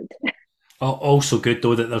was hooked. Also good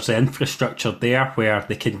though that there's the infrastructure there where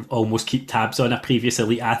they can almost keep tabs on a previous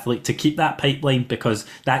elite athlete to keep that pipeline, because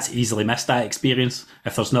that's easily missed, that experience.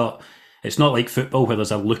 If there's not, it's not like football where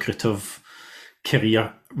there's a lucrative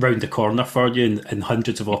career round the corner for you and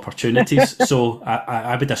hundreds of opportunities. So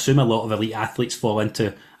I would assume a lot of elite athletes fall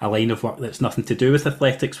into a line of work that's nothing to do with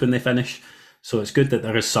athletics when they finish. So it's good that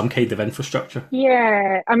there is some kind of infrastructure.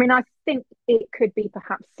 Yeah, I mean, I think it could be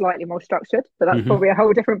perhaps slightly more structured, but that's Hmm. probably a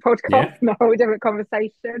whole different podcast Yeah. and a whole different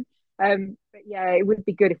conversation. But yeah, it would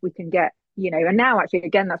be good if we can get, and now actually,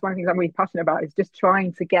 again, that's one of the things I'm really passionate about is just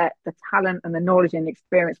trying to get the talent and the knowledge and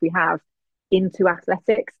experience we have into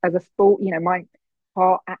athletics as a sport. My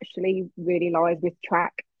heart actually really lies with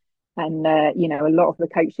track, and a lot of the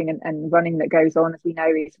coaching and running that goes on, as we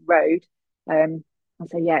know, is road. And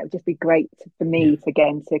so, yeah, it would just be great for Yeah. me to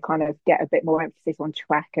again to kind of get a bit more emphasis on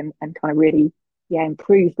track and kind of really, yeah,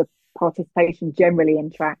 improve the participation generally in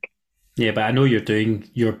track. Yeah, but I know you're doing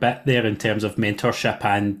your bit there in terms of mentorship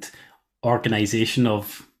and organisation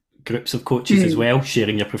of groups of coaches as Mm, well,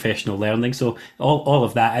 sharing your professional learning. So all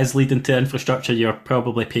of that is leading to infrastructure. You're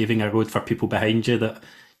probably paving a road for people behind you that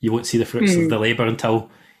you won't see the fruits of mm. the labour until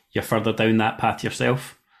you're further down that path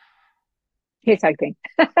yourself. Here's hoping.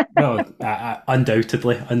 Well,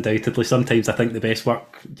 undoubtedly. Sometimes I think the best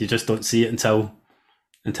work you just don't see it until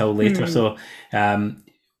later. Mm. So,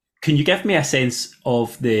 can you give me a sense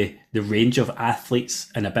of the range of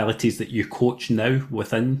athletes and abilities that you coach now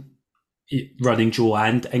within running Jo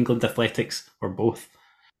and England athletics, or both?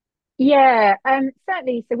 Yeah,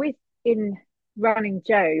 certainly. So with in running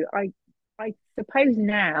Jo, I suppose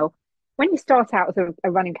now when you start out as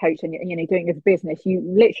a running coach and you're doing it as a business, you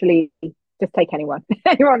literally just take anyone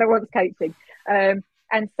that wants coaching.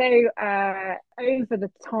 And so over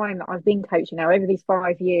the time that I've been coaching now, over these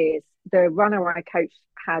 5 years, the runner I coach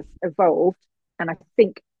has evolved, and I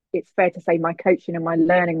think it's fair to say my coaching and my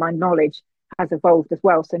learning, my knowledge has evolved as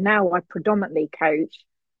well. So now I predominantly coach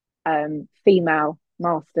female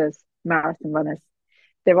masters marathon runners.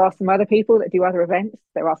 There are some other people that do other events.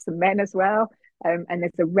 There are some men as well, and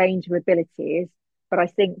there's a range of abilities. But I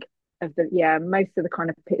think of most of the kind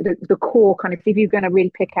of the core kind of if you're going to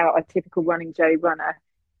really pick out a typical running Jo runner,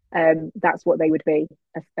 that's what they would be.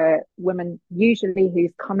 A women usually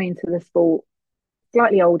who's come into the sport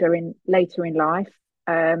slightly older in later in life,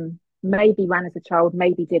 maybe ran as a child,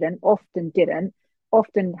 maybe didn't,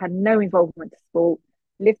 often had no involvement to sport,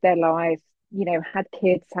 lived their lives, had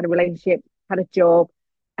kids, had a relationship, had a job,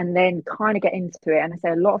 and then kind of get into it. And I say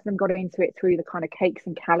a lot of them got into it through the kind of cakes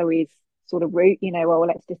and calories sort of route, well,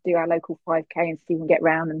 let's just do our local 5K and see if we can get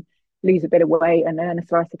round and lose a bit of weight and earn a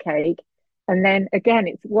slice of cake. And then again,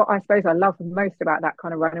 it's what I suppose I love most about that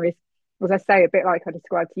kind of runner is, as I say, a bit like I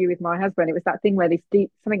described to you with my husband, it was that thing where this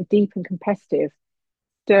something deep and competitive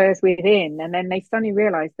stirs within, and then they suddenly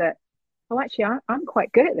realise that, oh, actually, I'm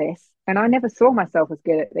quite good at this, and I never saw myself as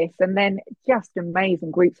good at this. And then just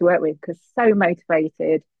amazing group to work with because so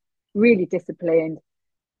motivated, really disciplined,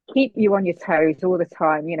 keep you on your toes all the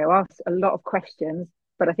time. Ask a lot of questions,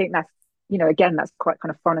 but I think that's again that's quite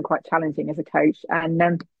kind of fun and quite challenging as a coach,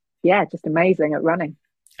 and yeah, just amazing at running.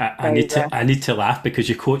 I So need to laugh because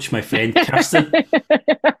you coached my friend Kirsten,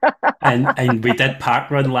 and we did park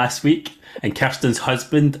run last week, and Kirsten's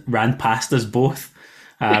husband ran past us both.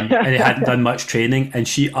 And he hadn't done much training, and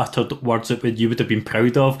she uttered words that you would have been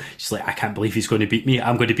proud of. She's like, I can't believe he's going to beat me.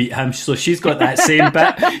 I'm going to beat him. So she's got that same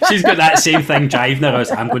bit. She's got that same thing driving her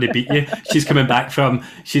as I'm going to beat you. She's coming back from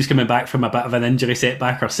a bit of an injury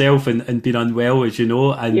setback herself and been unwell, as you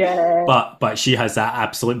know. And yeah, but she has that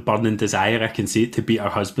absolute burning desire. I can see it, to beat her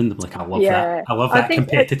husband. I'm like, I love that. yeah. I love I that think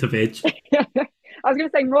competitive edge. I was going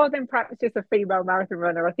to say more than perhaps just a female marathon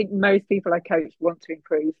runner. I think most people I coach want to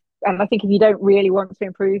improve, and I think if you don't really want to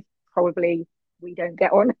improve, probably we don't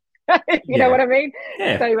get on. You know Yeah, what I mean?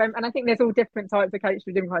 yeah, So, and I think there's all different types of coaches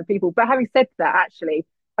for different kinds of people. But having said that, actually,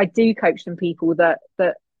 I do coach some people that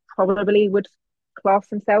probably would class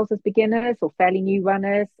themselves as beginners or fairly new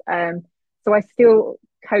runners. So I still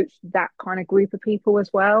coach that kind of group of people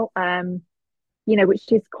as well.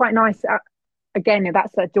 Which is quite nice. Again,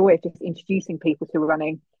 that's a joy of just introducing people to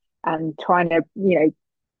running and trying to,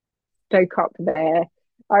 stoke up there.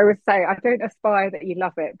 I would say I don't aspire that you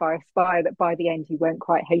love it, but I aspire that by the end you won't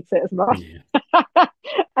quite hate it as much. yeah.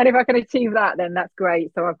 And if I can achieve that, then that's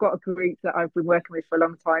great. So I've got a group that I've been working with for a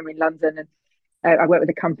long time in London, and I work with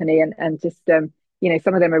a company, and just some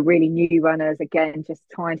of them are really new runners, again, just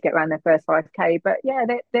trying to get around their first 5K. But yeah,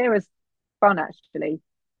 they're as fun actually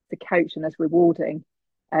to coach and as rewarding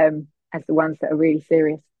as the ones that are really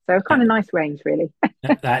serious. So a kind of nice range, really.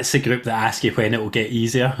 That's the group that asks you when it will get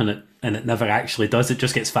easier, and it never actually does. It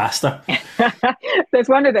just gets faster. There's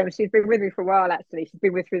one of them. She's been with me for a while, actually. She's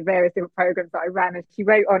been with me through various different programs that I ran, and she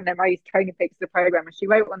wrote on them. I used training pics of the program, and she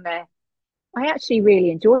wrote on there, I actually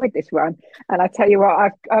really enjoyed this run. And I tell you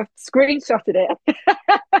what, I've screenshotted it,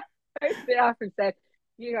 posted it up, and said,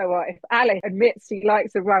 you know what, if Alice admits she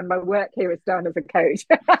likes a run, my work here is done as a coach.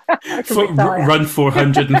 Run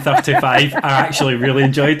 435. I actually really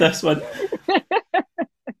enjoyed this one.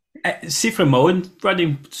 See, from my own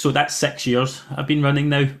running, so that's 6 years I've been running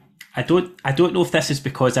now. I don't know if this is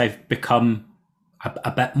because I've become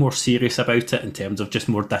a bit more serious about it in terms of just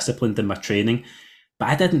more disciplined in my training. But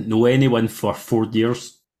I didn't know anyone for 4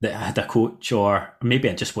 years that had a coach, or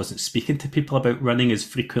maybe I just wasn't speaking to people about running as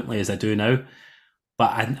frequently as I do now.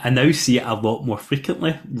 But I now see it a lot more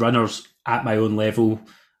frequently. Runners at my own level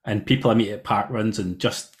and people I meet at park runs and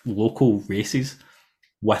just local races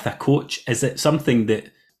with a coach. Is it something that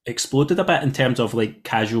exploded a bit in terms of like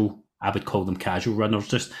casual, I would call them casual runners,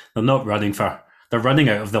 just they're running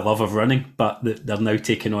out of the love of running, but they're now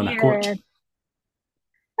taking on a coach?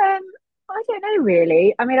 I don't know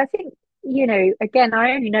really. I mean, I think, again,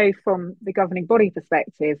 I only know from the governing body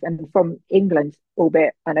perspective and from England,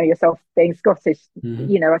 albeit I know yourself being Scottish,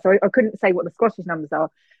 so I couldn't say what the Scottish numbers are,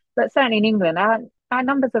 but certainly in England, our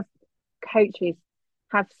numbers of coaches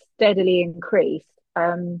have steadily increased.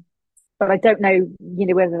 But I don't know,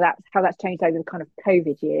 whether how that's changed over the kind of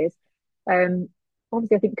COVID years.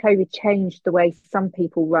 Obviously, I think COVID changed the way some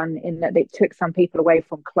people run in that it took some people away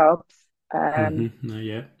from clubs.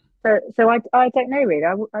 Yeah. So I don't know really.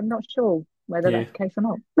 I'm not sure whether that's the case or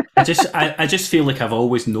not. I just feel like I've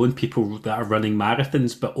always known people that are running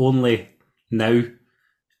marathons, but only now.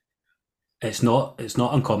 It's not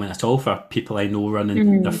uncommon at all for people I know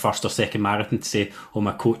running their first or second marathon to say, "Oh,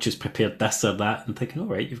 my coach has prepared this or that," and thinking, "All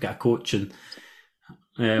right, you've got a coach." And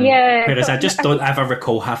whereas I just don't ever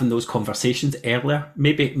recall having those conversations earlier.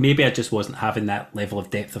 Maybe I just wasn't having that level of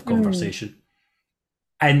depth of conversation.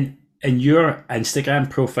 And in your Instagram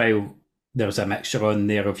profile, there's a mixture on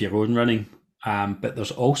there of your own running, but there's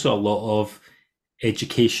also a lot of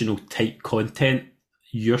educational type content.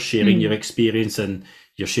 You're sharing your experience and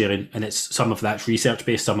you're sharing, and it's some of that's research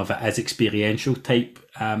based, some of it is experiential type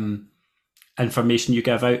information you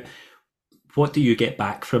give out. What do you get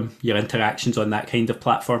back from your interactions on that kind of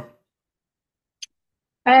platform?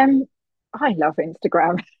 I love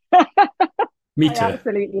Instagram. Me too. I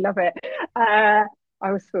absolutely love it. I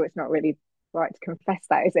always feel it's not really right to confess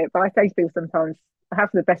that, is it? But I say to people sometimes, I have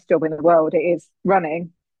the best job in the world. It is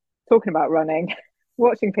running, talking about running,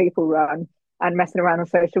 watching people run, and messing around on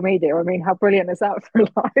social media. I mean, how brilliant is that for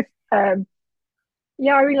life? I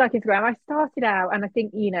really like Instagram. I started out, and I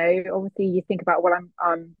think, obviously you think about, well,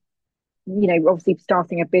 I'm obviously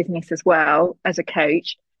starting a business as well as a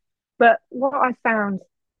coach. But what I found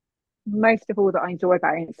most of all that I enjoy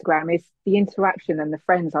about Instagram is the interaction and the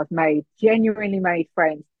friends I've made, genuinely made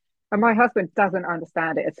friends. And my husband doesn't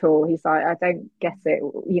understand it at all. He's like, I don't get it,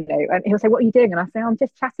 and he'll say, what are you doing? And I say, I'm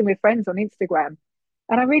just chatting with friends on Instagram.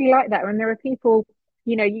 And I really like that. When there are people,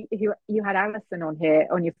 you had Alison on here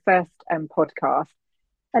on your first podcast,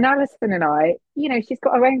 and Alison and I, she's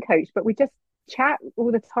got her own coach, but we just chat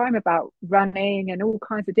all the time about running and all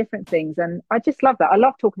kinds of different things. And I just love that. I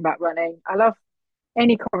love talking about running. I love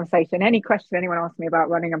any conversation, any question anyone asks me about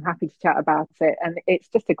running, I'm happy to chat about it. And it's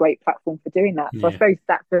just a great platform for doing that. So I suppose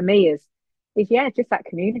that for me is just that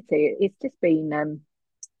community. It's just been,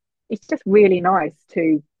 it's just really nice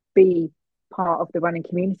to be part of the running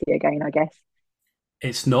community again, I guess.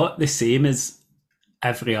 It's not the same as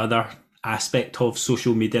every other aspect of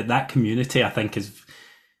social media. That community, I think,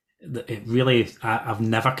 I've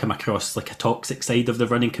never come across like a toxic side of the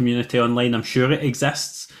running community online. I'm sure it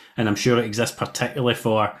exists, and I'm sure it exists particularly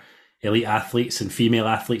for elite athletes and female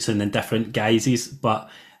athletes and in different guises, but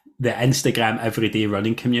the Instagram everyday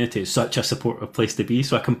running community is such a supportive place to be.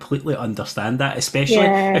 So I completely understand that, especially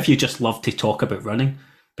if you just love to talk about running.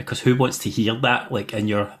 Because who wants to hear that, like, in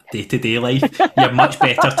your day-to-day life? You're much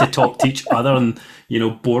better to talk to each other and,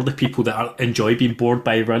 bore the people that enjoy being bored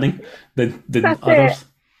by running than others. It.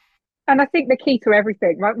 And I think the key to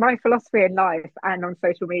everything, my philosophy in life and on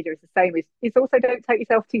social media is the same. It's also don't take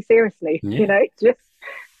yourself too seriously. Just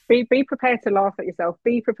be prepared to laugh at yourself.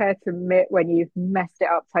 Be prepared to admit when you've messed it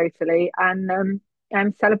up totally, and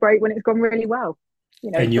celebrate when it's gone really well.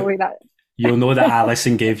 You'll know that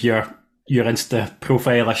Alison gave your Insta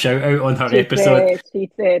profile a shout out on her episode. She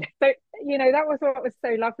did. So, that was what was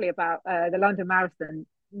so lovely about the London Marathon,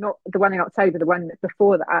 not the one in October, the one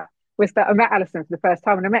before that, was that I met Alison for the first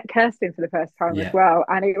time, and I met Kirsten for the first time as Yeah. well,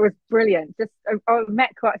 and it was brilliant. Just I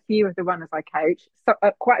met quite a few of the runners I coached, so,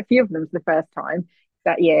 quite a few of them for the first time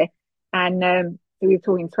that year, and so we were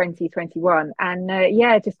talking 2021, and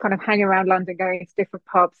yeah, just kind of hanging around London, going to different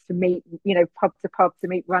pubs to meet, pub to pub to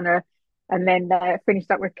meet runner, and then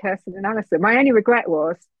finished up with Kirsten and Alison. My only regret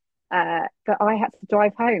was that I had to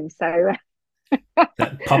drive home, so.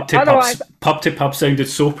 That Otherwise, pub to pub sounded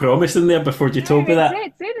so promising there before you yeah, told me it that.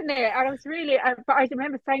 did, didn't it? And I was really, but I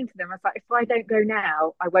remember saying to them, I was like, if I don't go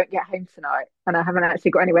now, I won't get home tonight, and I haven't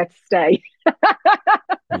actually got anywhere to stay.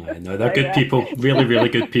 Yeah, no, they're So good yeah. people, really, really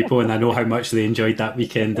good people, and I know how much they enjoyed that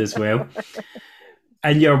weekend as well.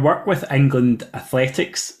 And your work with England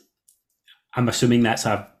Athletics, I'm assuming that's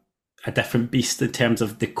a different beast in terms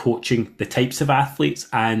of the coaching, the types of athletes,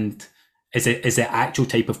 and is the actual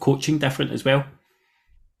type of coaching different as well?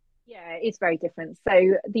 Yeah, it's very different.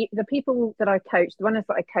 So the people that I coach, the runners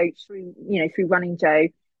that I coach through, through Running Joe,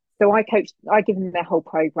 so I give them their whole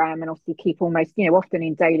program, and obviously keep almost, often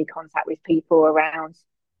in daily contact with people around,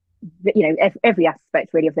 every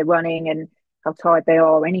aspect really of their running and how tired they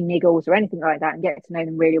are, any niggles or anything like that, and get to know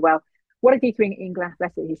them really well. What I do through England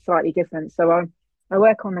Athletics is slightly different. So I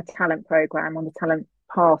work on the talent program, on the talent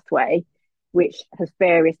pathway, which has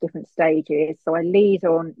various different stages. So I lead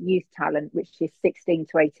on youth talent, which is 16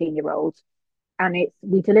 to 18-year-olds. And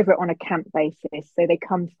we deliver it on a camp basis. So they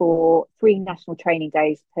come for 3 national training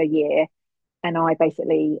days per year. And I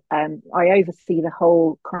basically, I oversee the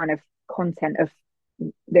whole kind of content of,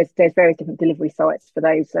 there's various different delivery sites for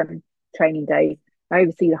those training days. I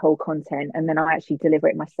oversee the whole content, and then I actually deliver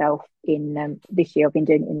it myself in this year. I've been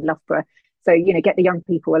doing it in Loughborough. So, get the young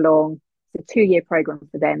people along. It's a 2-year program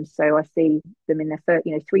for them. So I see them in their first,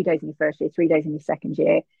 3 days in your first year, 3 days in your second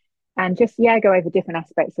year, and just, go over different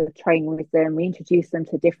aspects of training with them. We introduce them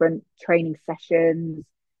to different training sessions,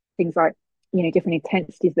 things like, different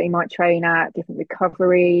intensities that they might train at, different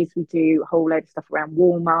recoveries. We do a whole load of stuff around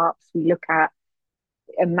warm-ups. We look at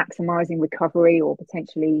maximizing recovery or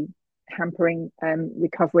potentially hampering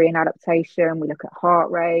recovery and adaptation. We look at heart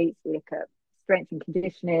rates. We look at strength and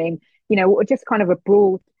conditioning, just kind of a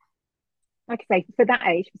broad, like I say, for that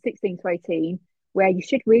age, from 16 to 18, where you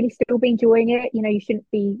should really still be enjoying it. You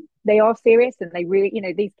shouldn't be, they are serious, and they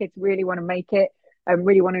really, these kids really want to make it and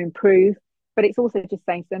really want to improve. But it's also just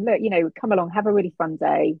saying to them, look, come along, have a really fun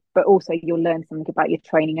day, but also you'll learn something about your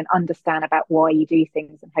training and understand about why you do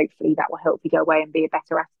things. And hopefully that will help you go away and be a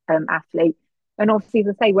better athlete. And obviously,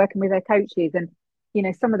 as I say, working with their coaches, and,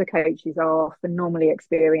 some of the coaches are phenomenally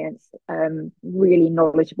experienced, really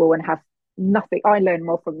knowledgeable, and have nothing. I learn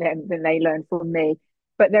more from them than they learn from me.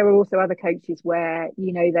 But there are also other coaches where,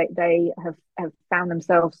 they have found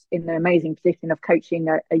themselves in an amazing position of coaching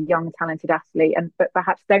a young, talented athlete, but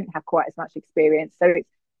perhaps don't have quite as much experience. So it's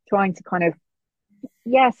trying to kind of,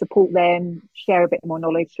 support them, share a bit more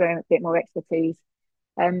knowledge, share a bit more expertise.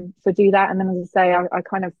 So do that. And then, as I say, I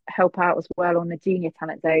kind of help out as well on the junior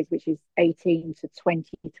talent days, which is 18 to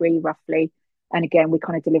 23 roughly. And again, we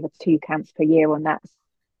kind of deliver 2 camps per year on that.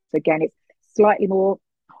 So again, it's slightly more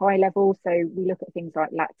high level. So we look at things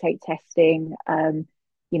like lactate testing. The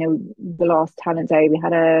last talent day, we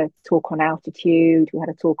had a talk on altitude. We had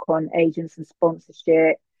a talk on agents and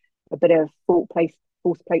sponsorship, a bit of force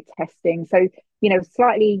plate testing. So,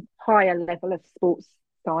 slightly higher level of sports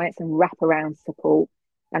science and wraparound support.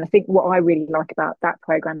 And I think what I really like about that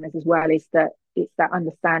program is as well is that it's that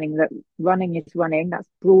understanding that running is running. That's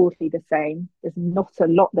broadly the same. There's not a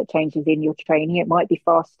lot that changes in your training. It might be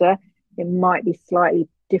faster. It might be slightly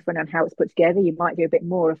different on how it's put together. You might do a bit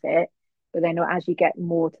more of it. But then as you get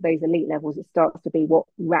more to those elite levels, it starts to be what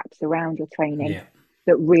wraps around your training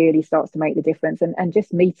that really starts to make the difference. And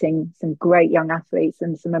just meeting some great young athletes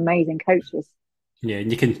and some amazing coaches. Yeah,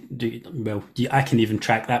 and you can do well. I can even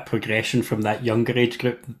track that progression from that younger age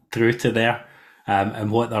group through to there,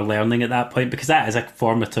 and what they're learning at that point, because that is a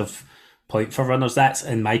formative point for runners. That's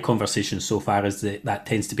in my conversation so far, is that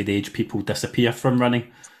tends to be the age people disappear from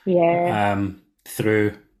running. Yeah.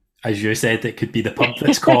 Through, as you said, it could be the pub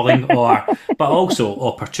that's calling, but also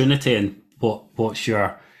opportunity and what's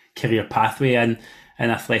your career pathway in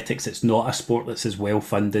athletics. It's not a sport that's as well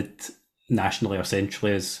funded nationally or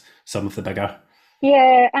centrally as some of the bigger.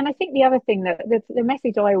 Yeah, and I think the other thing that the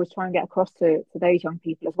message I always try and get across to those young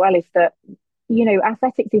people as well is that,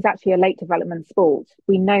 athletics is actually a late development sport.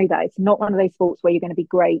 We know that it's not one of those sports where you're going to be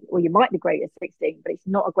great, or you might be great at 16, but it's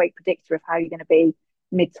not a great predictor of how you're going to be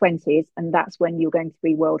mid-20s, and that's when you're going to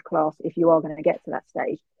be world class if you are going to get to that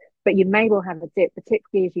stage. But you may well have a dip,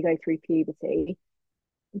 particularly as you go through puberty.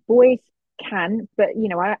 Boys can, but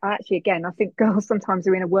I actually, again, I think girls sometimes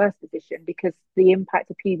are in a worse position because the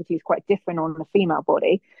impact of puberty is quite different on the female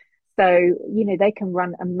body. So, they can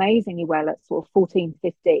run amazingly well at sort of 14,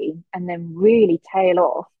 15, and then really tail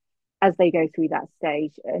off as they go through that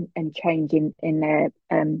stage and change in their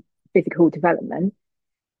physical development.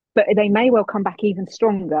 But they may well come back even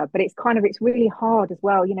stronger. But it's really hard as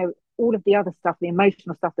well. All of the other stuff, the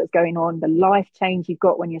emotional stuff that's going on, the life change you've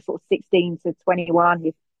got when you're sort of 16 to 21,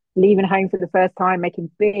 you're leaving home for the first time, making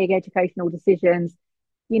big educational decisions.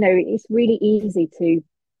 It's really easy to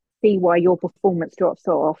see why your performance drops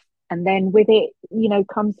off. And then with it,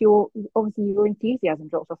 comes your enthusiasm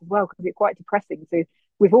drops off as well, because it's quite depressing. So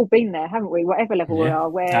we've all been there, haven't we? Whatever level we are,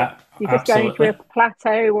 where you're just going through a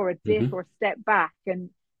plateau or a dip or a step back. And,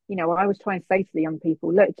 I was trying to say to the young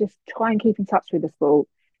people, look, just try and keep in touch with the sport,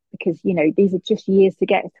 because, these are just years to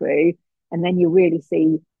get through. And then you really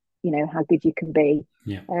see, how good you can be.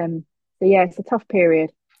 Yeah. So it's a tough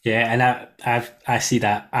period. Yeah, and I see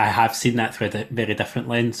that. I have seen that through a very different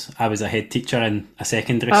lens. I was a head teacher in a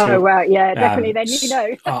secondary school. Oh, well, yeah, definitely.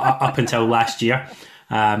 Then up until last year.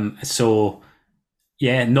 So,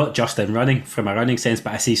 yeah, not just in running, from a running sense,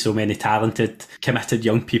 but I see so many talented, committed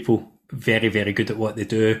young people, very, very good at what they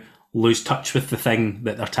do, lose touch with the thing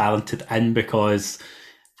that they're talented in, because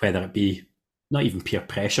whether it be not even peer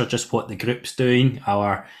pressure, just what the group's doing,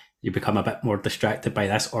 or you become a bit more distracted by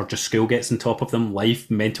this, or just school gets on top of them,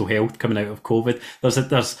 life, mental health coming out of COVID.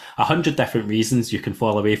 There's 100 different reasons you can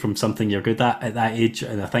fall away from something you're good at that age,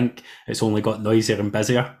 and I think it's only got noisier and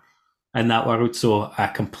busier in that world. So I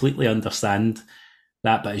completely understand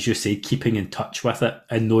that, but as you say, keeping in touch with it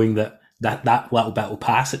and knowing that little bit will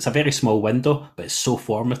pass. It's a very small window, but it's so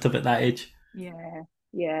formative at that age. Yeah.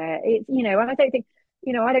 It's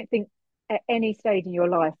I don't think at any stage in your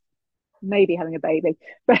life, maybe having a baby,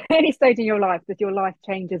 but any stage in your life, does your life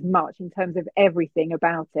change as much in terms of everything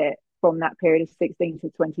about it from that period of 16 to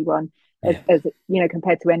 21 as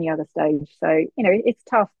compared to any other stage. So it's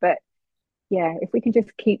tough, but if we can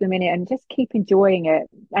just keep them in it and just keep enjoying it.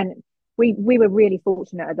 And we were really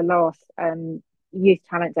fortunate at the last youth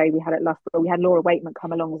talent day we had at Loughborough. We had Laura Waitman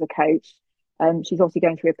come along as a coach. She's obviously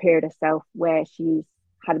going through a period herself where she's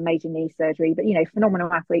had a major knee surgery, but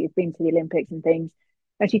phenomenal athlete, has been to the Olympics and things.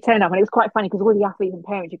 And she turned up, and it was quite funny because all the athletes and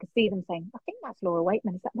parents, you could see them saying, I think that's Laura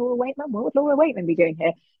Waitman. Is that Laura Waitman? What would Laura Waitman be doing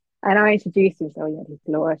here? And I introduced her, so this is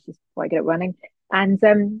Laura, she's quite good at running. And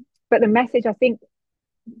but the message, I think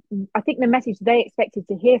the message they expected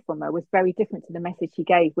to hear from her was very different to the message she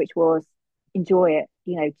gave, which was enjoy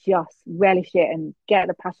it, just relish it and get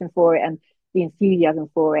the passion for it and the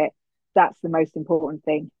enthusiasm for it. That's the most important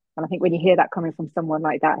thing. And I think when you hear that coming from someone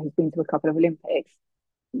like that who's been to a couple of Olympics,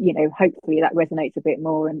 hopefully that resonates a bit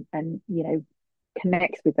more and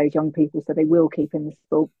connects with those young people, so they will keep in the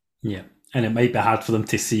sport. Yeah, and it might be hard for them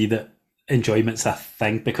to see that enjoyment's a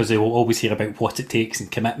thing, because they will always hear about what it takes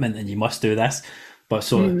and commitment and you must do this. But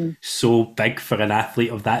so big for an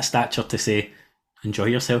athlete of that stature to say, enjoy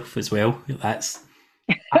yourself as well. That's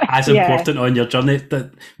as important on your journey,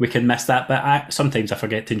 that we can miss that. But sometimes I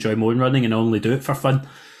forget to enjoy my own running and only do it for fun.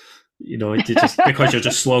 Just because you're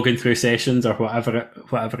just slogging through sessions or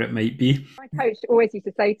whatever it might be. My coach always used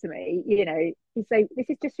to say to me, he'd say, this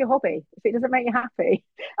is just your hobby. If it doesn't make you happy.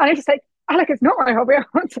 And I just say, Alec, it's not my hobby. I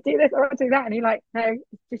want to do this, I want to do that. And he's like, no,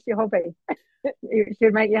 it's just your hobby. It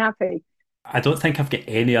should make you happy. I don't think I've got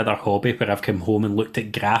any other hobby where I've come home and looked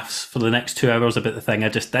at graphs for the next 2 hours about the thing I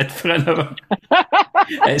just did for an hour.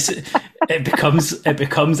 It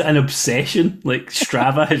becomes an obsession. Like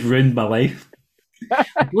Strava has ruined my life.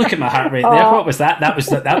 Look at my heart rate there. What was that?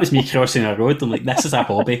 That was me crossing a road. I'm like, this is a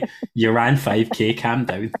hobby. You ran 5k, calm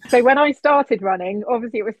down. So when I started running,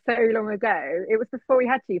 obviously it was so long ago. It was before we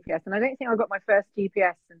had GPS, and I don't think I got my first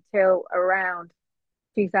GPS until around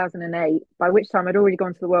 2008, by which time I'd already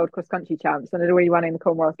gone to the World Cross Country Champs and I'd already run in the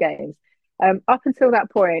Commonwealth Games. Up until that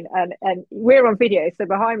point, and we're on video, so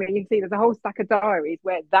behind me you can see there's a whole stack of diaries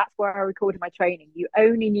where that's where I recorded my training. You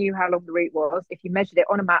only knew how long the route was if you measured it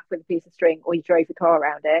on a map with a piece of string or you drove your car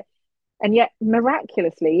around it. And yet,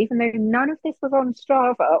 miraculously, even though none of this was on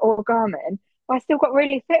Strava or Garmin, I still got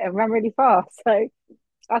really fit and ran really fast. So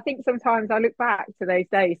I think sometimes I look back to those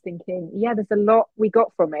days thinking, yeah, there's a lot we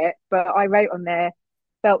got from it, but I wrote on there,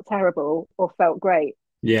 felt terrible or felt great.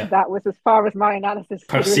 Yeah, that was as far as my analysis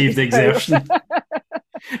perceived really exertion.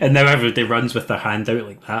 And now everybody runs with their hand out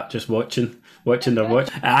like that, just watching their watch.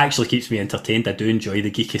 It actually keeps me entertained. I do enjoy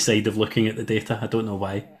the geeky side of looking at the data. I don't know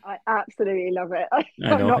why. I absolutely love it.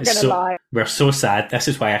 I'm not going to lie. We're so sad. This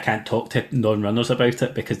is why I can't talk to non-runners about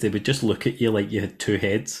it, because they would just look at you like you had two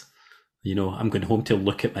heads. I'm going home to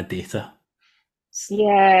look at my data.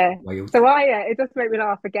 Yeah. Wild. So it does make me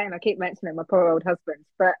laugh again. I keep mentioning my poor old husband,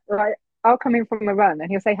 but like I'll come in from a run and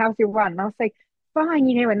he'll say, "How's your run?" And I'll say, "Fine,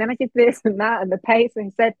 and then I did this and that and the pace." And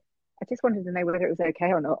he said, "I just wanted to know whether it was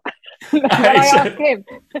okay or not." And then I ask him,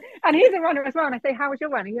 and he's a runner as well. And I say, "How was your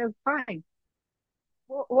run?" And he goes, "Fine."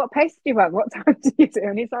 What pace did you run? What time did you do?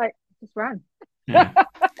 And he's like, "Just ran." Yeah.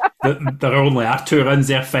 There only are two runs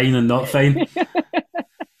there, fine and not fine.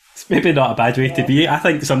 It's maybe not a bad way to be. I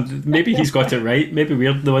think maybe he's got it right. Maybe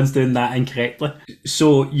we're the ones doing that incorrectly.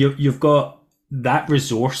 So you've got that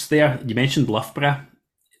resource there. You mentioned Loughborough.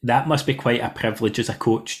 That must be quite a privilege as a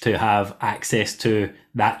coach to have access to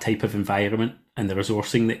that type of environment and the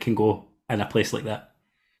resourcing that can go in a place like that.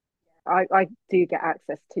 I do get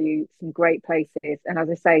access to some great places, and as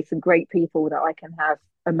I say, some great people that I can have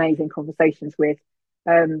amazing conversations with.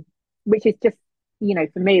 Um, which is just,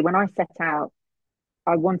 for me, when I set out,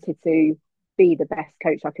 I wanted to be the best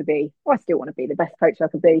coach I could be. Well, I still want to be the best coach I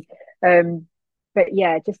could be. But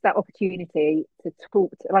yeah, just that opportunity to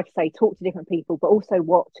talk, like I say, talk to different people, but also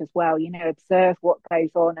watch as well. Observe what goes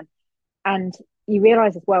on, and you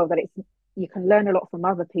realise as well that you can learn a lot from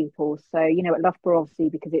other people. So, at Loughborough, obviously,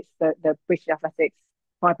 because it's the British Athletics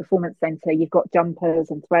High Performance Centre, you've got jumpers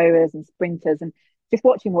and throwers and sprinters, and just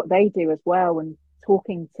watching what they do as well, and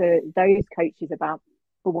talking to those coaches about,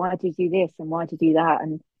 well, why did you do this and why did you do that?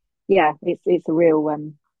 And yeah, it's a real.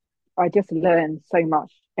 I just learn so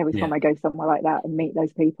much every time I go somewhere like that and meet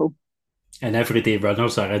those people. And everyday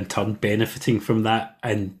runners are in turn benefiting from that,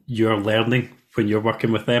 and you're learning when you're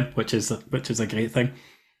working with them, which is a great thing.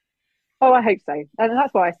 Oh, I hope so, and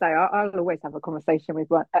that's why I say I'll always have a conversation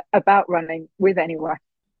about running with anyone.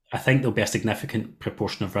 I think there'll be a significant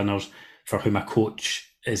proportion of runners for whom a coach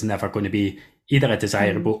is never going to be either a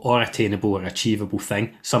desirable or attainable or achievable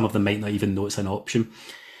thing. Some of them might not even know it's an option.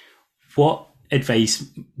 What advice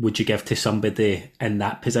would you give to somebody in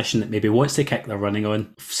that position that maybe wants to kick their running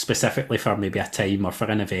on, specifically for maybe a time or for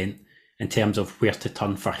an event, in terms of where to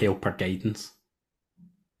turn for help or guidance?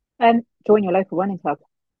 Join your local running club.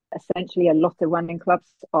 Essentially, a lot of running clubs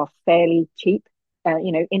are fairly cheap,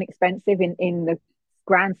 inexpensive in the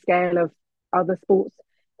grand scale of other sports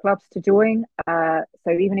clubs to join.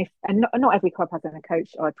 So even if, and not every club has a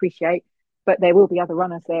coach, I appreciate, but there will be other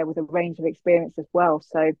runners there with a range of experience as well.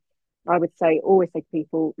 So I would always say to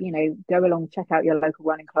people, go along, check out your local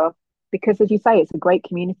running club, because as you say, it's a great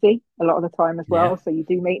community a lot of the time as well. Yeah. So you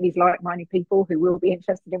do meet these like-minded people who will be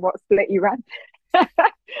interested in what split you ran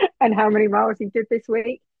and how many miles you did this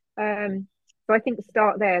week. So I think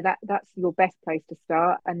start there. That's your best place to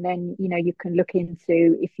start, and then you can look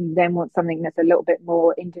into, if you then want something that's a little bit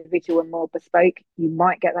more individual and more bespoke, you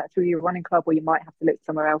might get that through your running club, or you might have to look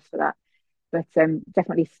somewhere else for that. But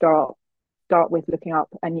definitely start with looking up,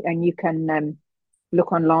 and you can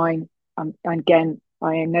look online. And again,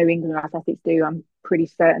 I know England Athletics do. I'm pretty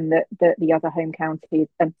certain that the other home countries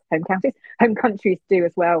do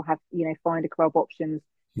as well. Have find a club options.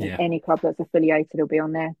 Yeah. Any club that's affiliated will be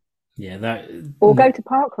on there. Yeah, or go to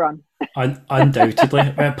Parkrun. Undoubtedly.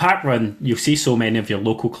 Parkrun, you'll see so many of your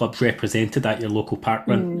local clubs represented at your local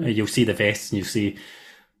Parkrun. You'll see the vests, and you'll see.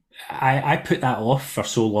 I put that off for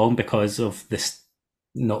so long because of this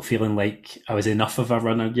not feeling like I was enough of a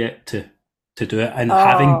runner yet to do it. And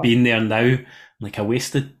having been there now, like, I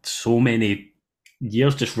wasted so many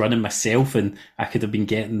years just running myself, and I could have been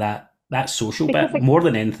getting that social bit more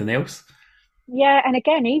than anything else. Yeah, and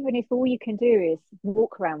again, even if all you can do is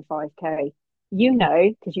walk around 5K,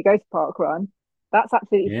 because you go to Parkrun, that's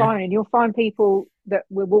absolutely fine. And you'll find people that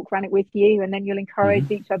will walk around it with you, and then you'll encourage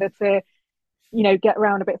each other to, get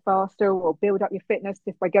around a bit faster or build up your fitness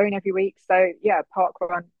just by going every week. So yeah,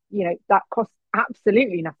 Parkrun, that costs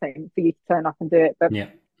absolutely nothing for you to turn up and do it. But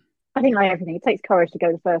I think like everything, it takes courage to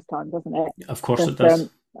go the first time, doesn't it? Of course it does.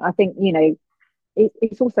 I think,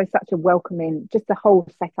 it's also such a welcoming, just the whole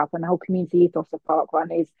setup and the whole community ethos of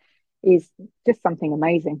Parkrun is just something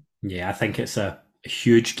amazing. Yeah, I think it's a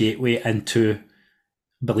huge gateway into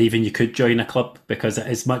believing you could join a club, because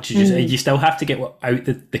as much as you still have to get out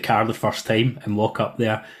the car the first time and walk up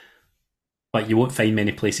there, but you won't find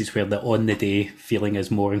many places where the on the day feeling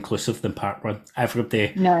is more inclusive than Parkrun.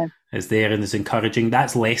 Everybody is there and is encouraging.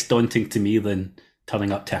 That's less daunting to me than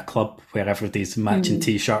turning up to a club where everybody's matching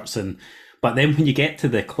t-shirts. But then when you get to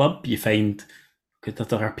the club, you find that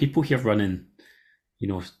there are people here running,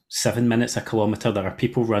 7 minutes a kilometre. There are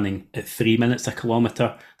people running at 3 minutes a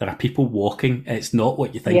kilometre. There are people walking. It's not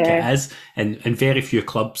what you think it is. And very few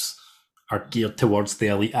clubs are geared towards the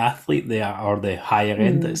elite athlete or the higher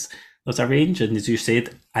end. There's a range, and as you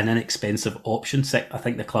said, an inexpensive option. I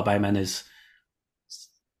think the club I'm in is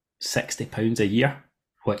 £60 a year.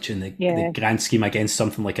 which in the grand scheme against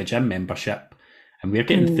something like a gym membership, and we're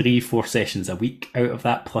getting 3-4 sessions a week out of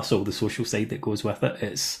that, plus all the social side that goes with it.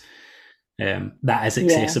 It's that is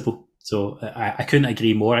accessible. So I couldn't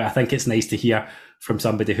agree more. I think it's nice to hear from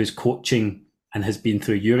somebody who's coaching and has been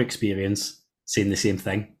through your experience saying the same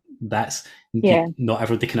thing. That's not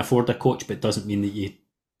everybody can afford a coach, but it doesn't mean that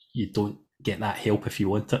you don't get that help if you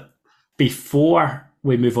want it. Before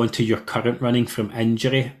we move on to your current running from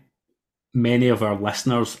injury, many of our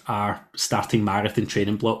listeners are starting marathon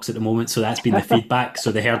training blocks at the moment, so that's been the feedback.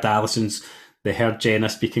 So they heard Alison's, they heard Jenna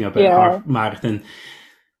speaking about her marathon.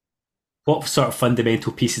 What sort of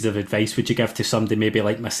fundamental pieces of advice would you give to somebody maybe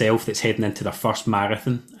like myself that's heading into their first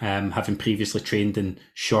marathon, having previously trained in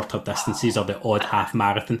shorter distances or the odd half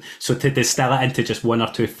marathon? So to distill it into just 1 or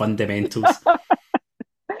 2 fundamentals.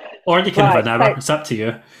 Or you can have an hour. So, it's up to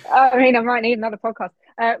you. I mean, I might need another podcast.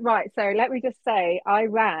 Right. So let me just say, I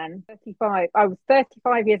ran 35. I was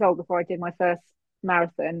 35 years old before I did my first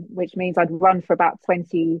marathon, which means I'd run for about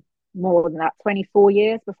 24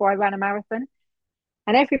 years before I ran a marathon.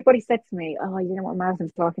 And everybody said to me, oh, you know what a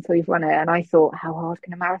marathon's like until you've run it. And I thought, how hard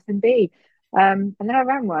can a marathon be? And then I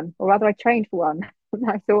ran one, or rather I trained for one. And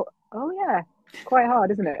I thought, oh yeah, it's quite hard,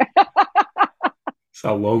 isn't it? It's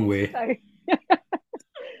a long way. So,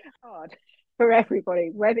 hard for everybody,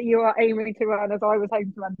 whether you are aiming to run, as I was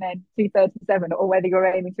hoping to run then, 2:37, or whether you're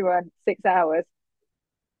aiming to run 6 hours.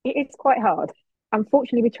 It's quite hard.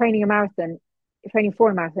 Unfortunately, with training for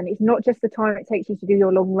a marathon, it's not just the time it takes you to do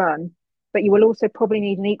your long run, but you will also probably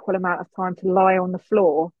need an equal amount of time to lie on the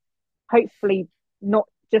floor, hopefully not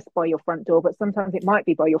just by your front door, but sometimes it might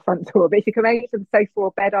be by your front door. But if you can make it to the sofa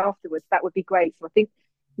or bed afterwards, that would be great. So I think,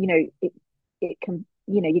 it can,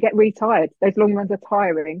 you get really tired. Those long runs are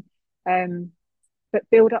tiring, but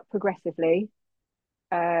build up progressively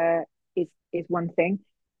is one thing.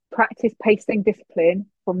 Practice pacing discipline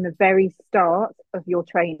from the very start of your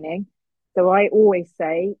training. So I always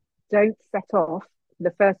say, don't set off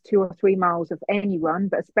the first 2 or 3 miles of any run,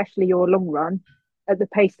 but especially your long run, at the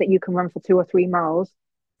pace that you can run for 2 or 3 miles.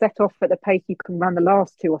 Set off at the pace you can run the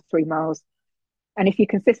last 2 or 3 miles. And if you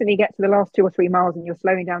consistently get to the last 2 or 3 miles and you're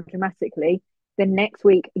slowing down dramatically, then next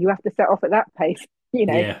week you have to set off at that pace,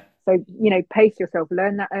 So, pace yourself,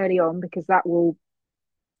 learn that early on, because that will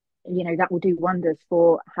do wonders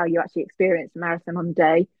for how you actually experience the marathon on the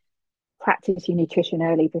day. Practice your nutrition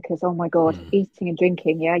early, because oh my god, eating and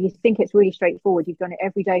drinking, you think it's really straightforward, you've done it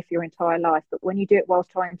every day for your entire life, but when you do it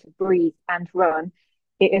whilst trying to breathe and run,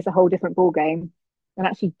 it is a whole different ball game. And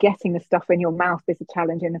actually getting the stuff in your mouth is a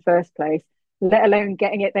challenge in the first place, let alone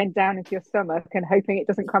getting it then down into your stomach and hoping it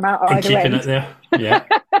doesn't come out either end. Keeping it there.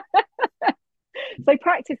 So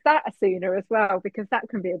practice that sooner as well, because that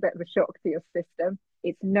can be a bit of a shock to your system.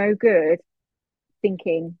 It's no good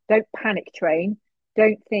thinking, don't panic train.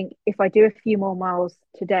 Don't think, if I do a few more miles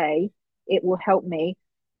today, it will help me,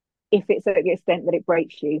 if it's at the extent that it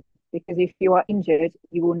breaks you. Because if you are injured,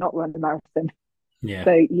 you will not run the marathon. Yeah.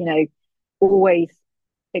 So, always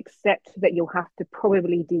accept that you'll have to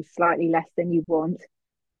probably do slightly less than you want.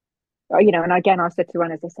 And again, I've said to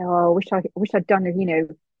runners, they say, oh, I wish I'd done,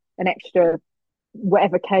 an extra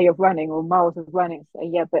whatever K of running or miles of running. So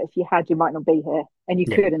yeah, but if you had, you might not be here, and you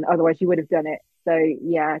couldn't, otherwise you would have done it. So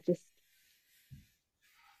yeah,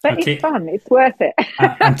 but it's fun. It's worth it.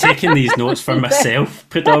 I'm taking these notes for myself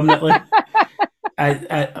predominantly.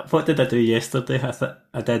 I what did I do yesterday? I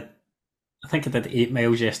think I did 8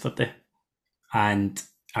 miles yesterday, and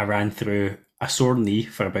I ran through a sore knee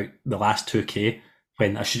for about the last 2K,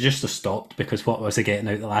 when I should just have stopped, because what was I getting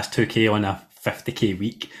out the last 2K on a 50K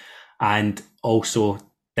week, and also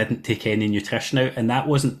didn't take any nutrition out, and that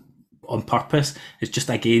wasn't on purpose. It's just,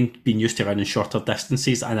 again, being used to running shorter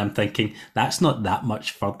distances, and I'm thinking that's not that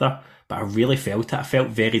much further, but I really felt it. I felt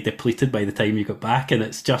very depleted by the time you got back, and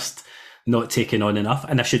it's just not taking on enough.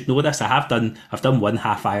 And I should know this. I've done 1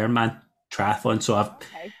 half Ironman triathlon, so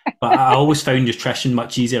but I always found nutrition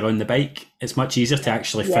much easier on the bike. It's much easier to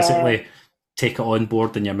actually physically take it on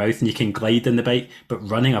board in your mouth, and you can glide in the bike. But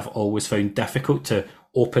running, I've always found difficult to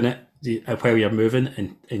open it while you're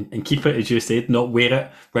moving and keep it, as you said, not wear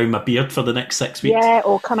it round my beard for the next 6 weeks. Yeah,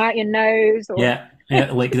 or come out your nose. Or... Yeah,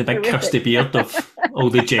 like the big crusty beard of all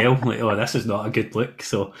the gel. Like, oh, this is not a good look.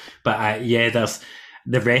 So, but there's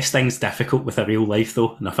the rest thing's difficult with a real life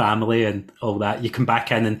though, and a family and all that. You come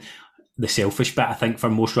back in, and the selfish bit, I think, for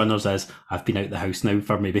most runners is, I've been out the house now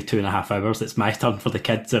for maybe 2.5 hours. It's my turn for the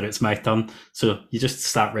kids, or it's my turn. So you just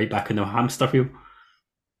start right back on the hamster wheel.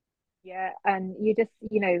 Yeah, and you just,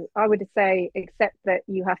 I would say, except that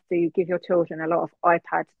you have to give your children a lot of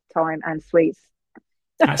iPad time and sweets.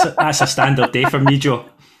 That's a standard day for me, Jo.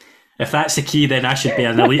 If that's the key, then I should be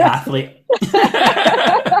an elite athlete.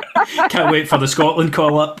 Can't wait for the Scotland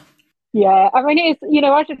call up. Yeah, I mean, it's,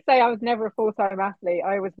 I should say I was never a full-time athlete.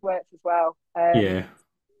 I always worked as well. Yeah.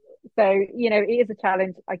 So, it is a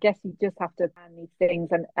challenge. I guess you just have to plan these things,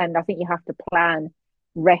 and I think you have to plan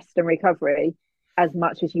rest and recovery as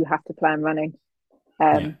much as you have to plan running,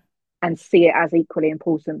 and see it as equally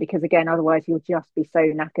important, because again, otherwise you'll just be so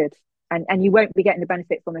knackered, and you won't be getting the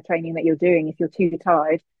benefit from the training that you're doing. If you're too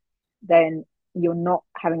tired, then you're not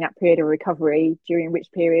having that period of recovery, during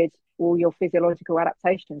which period all your physiological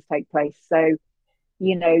adaptations take place. So,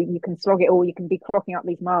 you can slog it all, you can be clocking up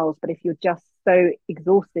these miles, but if you're just so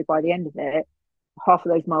exhausted by the end of it, half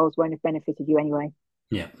of those miles won't have benefited you anyway.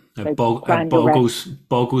 Yeah, So it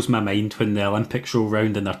boggles my mind when the Olympics roll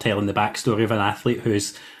round and they're telling the backstory of an athlete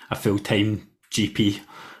who's a full-time GP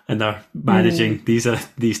and they're managing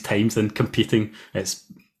these times and competing.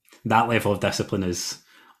 It's that level of discipline is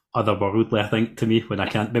otherworldly, I think, to me, when I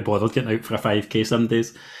can't be bothered getting out for a 5K some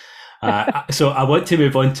days. So I want to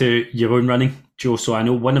move on to your own running, Jo. So I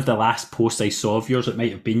know one of the last posts I saw of yours, it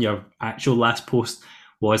might have been your actual last post,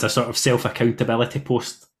 was a sort of self-accountability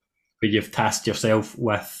post where you've tasked yourself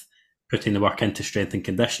with putting the work into strength and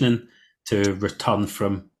conditioning to return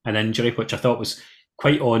from an injury, which I thought was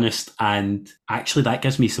quite honest. And actually that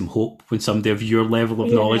gives me some hope when somebody of your level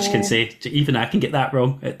of knowledge can say, even I can get that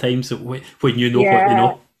wrong at times when you know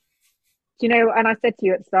what you know. And I said to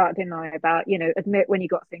you at the start, didn't I, about, admit when you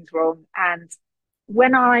got things wrong. And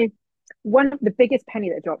one of the biggest penny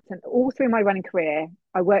that dropped, and all through my running career,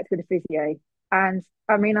 I worked with a physio. And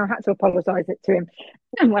I mean, I had to apologise to him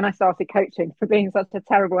when I started coaching for being such a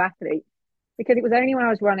terrible athlete, because it was only when I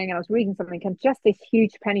was running and I was reading something and just this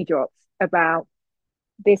huge penny dropped about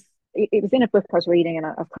this. It was in a book I was reading, and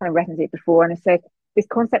I've kind of referenced it before, and it said this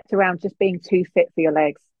concept around just being too fit for your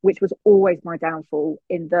legs, which was always my downfall,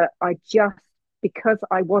 in that because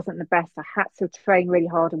I wasn't the best, I had to train really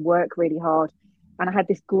hard and work really hard. And I had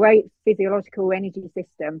this great physiological energy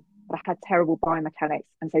system, but I had terrible biomechanics.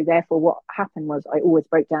 And so therefore what happened was I always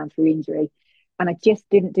broke down through injury. And I just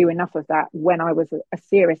didn't do enough of that when I was a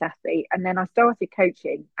serious athlete. And then I started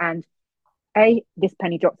coaching, and A, this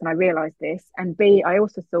penny dropped and I realised this. And B, I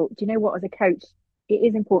also thought, do you know what, as a coach, it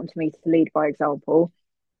is important to me to lead by example.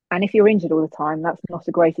 And if you're injured all the time, that's not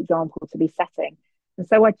a great example to be setting. And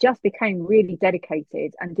so I just became really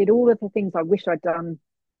dedicated and did all of the things I wish I'd done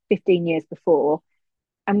 15 years before,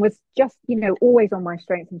 and was just, always on my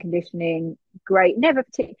strength and conditioning. Great. Never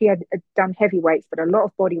particularly had done heavy weights, but a lot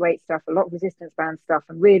of body weight stuff, a lot of resistance band stuff,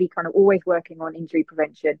 and really kind of always working on injury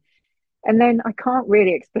prevention. And then I can't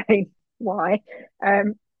really explain why,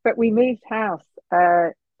 but we moved house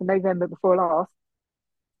November before last,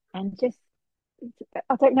 and just,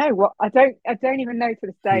 I don't know what, I don't even know to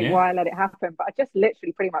this day why I let it happen, but I just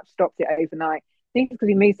literally pretty much stopped it overnight. I think it's because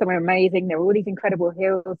we moved somewhere amazing. There were all these incredible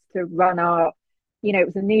hills to run up. It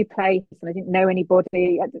was a new place and I didn't know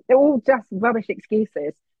anybody. They're all just rubbish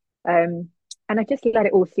excuses. And I just let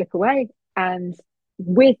it all slip away. And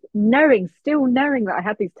with still knowing that I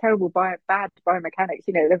had these terrible bad biomechanics,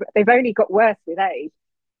 they've only got worse with age.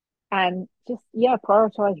 And just,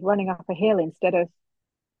 prioritize running up a hill instead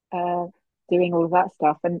of doing all of that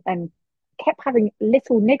stuff, and kept having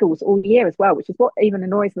little niggles all year as well, which is what even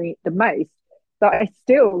annoys me the most, that I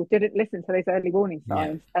still didn't listen to those early warning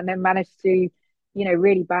signs, and then managed to,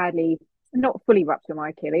 really badly, not fully rupture my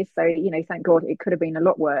Achilles. So, thank God, it could have been a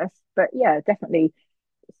lot worse, but definitely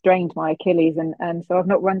strained my Achilles. And so I've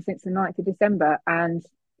not run since the 9th of December, and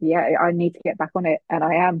I need to get back on it, and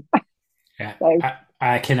I am. Yeah. So,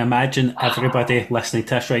 I can imagine everybody listening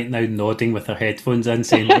to us right now nodding with their headphones in,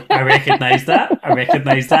 saying, I recognise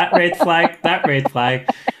that red flag.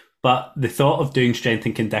 But the thought of doing strength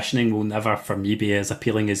and conditioning will never, for me, be as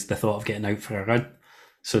appealing as the thought of getting out for a run.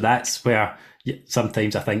 So that's where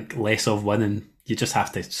sometimes I think less of one, and you just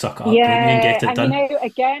have to suck it up and get it done.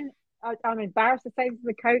 Again, I'm embarrassed to say this as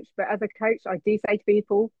a coach, but as a coach, I do say to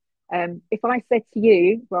people, if I said to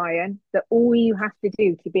you, Ryan, that all you have to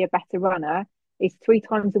do to be a better runner is 3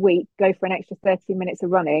 times a week, go for an extra 30 minutes of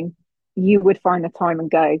running, you would find the time and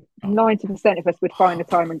go. 90% of us would find the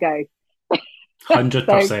time and go.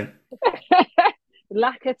 100%.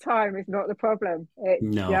 Lack of time is not the problem.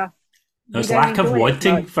 It's lack of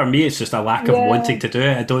wanting. For me, it's just a lack of wanting to do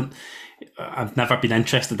it. I've never been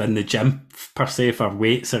interested in the gym per se for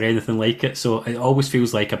weights or anything like it. So it always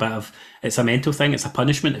feels like it's a mental thing. It's a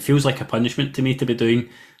punishment. It feels like a punishment to me to be doing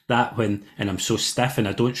that and I'm so stiff and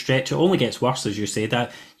I don't stretch. It only gets worse, as you say,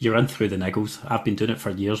 that you run through the niggles. I've been doing it for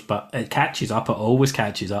years, but it catches up. It always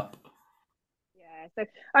catches up. Yeah. So,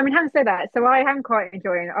 I mean, having said that, so I am quite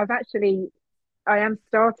enjoying it. I've actually I am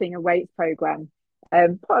starting a weights program.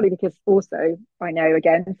 Partly because also I know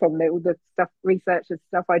again from all the stuff research and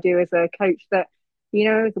stuff I do as a coach that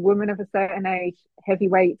as a woman of a certain age, heavy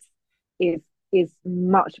weights is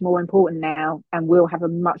much more important now and will have a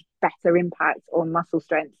much better impact on muscle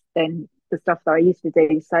strength than the stuff that I used to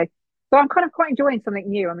do. So I'm kind of quite enjoying something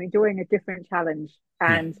new. I'm enjoying a different challenge,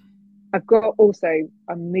 and I'm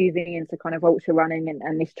moving into kind of ultra running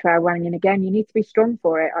and this trail running. And again, you need to be strong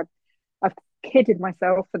for it. I've kidded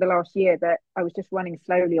myself for the last year that I was just running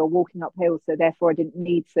slowly or walking uphill, so therefore I didn't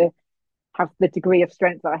need to have the degree of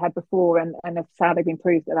strength that I had before, and I've sadly been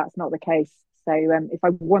proved that that's not the case. So if I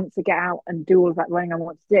want to get out and do all of that running I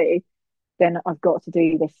want to do, then I've got to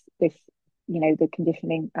do this the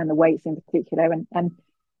conditioning and the weights in particular, and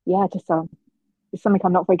yeah, just it's something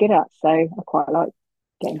I'm not very good at. So I quite like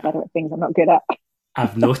getting better at things I'm not good at.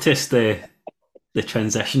 I've noticed the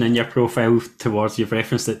transition in your profile towards, you've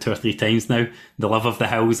referenced it 2 or 3 times now, the love of the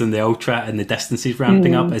hills and the ultra and the distances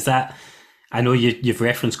ramping up. Is that, I know you've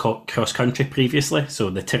referenced cross country previously, so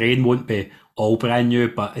the terrain won't be all brand new,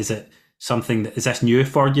 but is it something is this new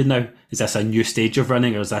for you now? Is this a new stage of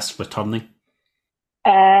running, or is this returning?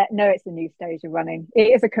 No, it's a new stage of running. It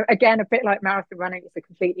is again a bit like marathon running. It's a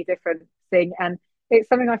completely different thing, and it's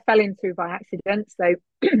something I fell into by accident. So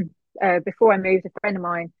before I moved, a friend of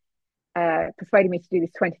mine persuaded me to do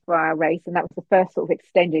this 24-hour race, and that was the first sort of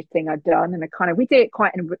extended thing I'd done. And we did it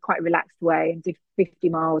quite in a quite relaxed way, and did 50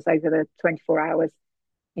 miles over the 24 hours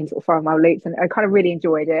in sort of 5-mile loops, and I kind of really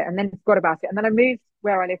enjoyed it, and then forgot about it. And then I moved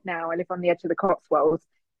where I live now. I live on the edge of the Cotswolds,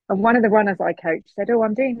 and one of the runners I coached said, "Oh,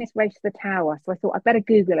 I'm doing this race to the Tower," so I thought I'd better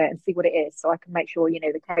Google it and see what it is, so I can make sure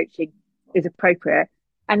the coaching is appropriate.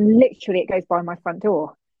 And literally, it goes by my front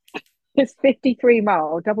door. This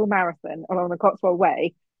 53-mile double marathon along the Cotswold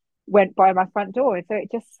Way went by my front door, and so it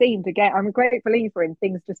just seemed, again, I'm a great believer in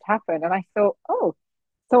things just happen, and I thought, oh,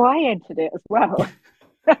 so I entered it as well.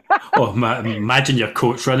 Oh, imagine your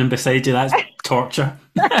coach running beside you. That's torture.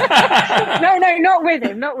 No, not with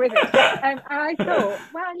him. And I thought,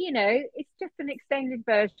 well, it's just an extended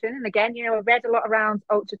version. And again, I read a lot around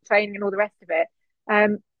ultra training and all the rest of it.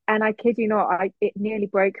 And I kid you not, it nearly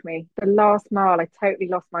broke me. The last mile, I totally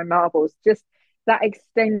lost my marbles. Just that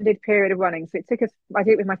extended period of running. So it took us, I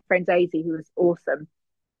did it with my friend Daisy, who was awesome,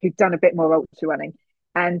 who'd done a bit more ultra running.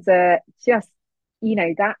 And that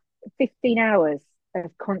 15 hours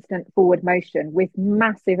of constant forward motion with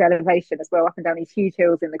massive elevation as well, up and down these huge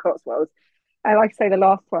hills in the Cotswolds. And like I say, the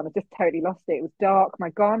last one, I just totally lost it. It was dark. My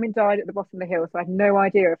Garmin died at the bottom of the hill, so I had no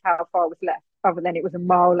idea of how far was left, other than it was a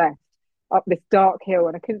mile left up this dark hill,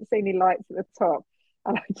 and I couldn't see any lights at the top.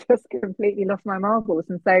 And I just completely lost my marbles.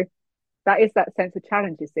 And so that is that sense of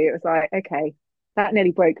challenge, you see. It was like, okay, that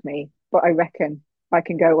nearly broke me, but I reckon I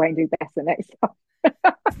can go away and do better next time.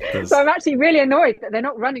 So I'm actually really annoyed that they're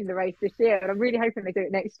not running the race this year, and I'm really hoping they do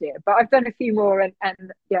it next year. But I've done a few more, and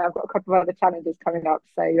yeah, I've got a couple of other challenges coming up.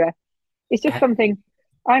 So it's just something.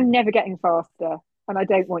 I'm never getting faster, and I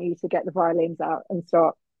don't want you to get the violins out and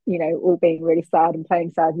start, all being really sad and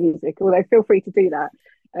playing sad music. Although feel free to do that.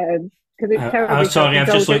 Because it's terrible. I'm sorry, I've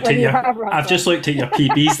just looked at your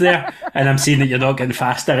PBs there, and I'm seeing that you're not getting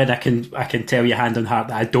faster, and I can tell you hand on heart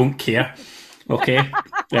that I don't care. Okay,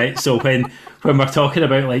 right. So when we're talking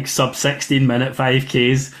about like sub 16-minute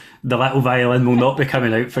 5Ks, the little violin will not be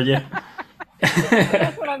coming out for you.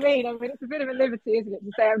 That's what I mean. It's a bit of a liberty, isn't it,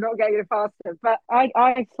 to say I'm not getting it faster? But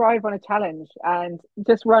I thrive on a challenge, and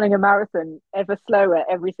just running a marathon ever slower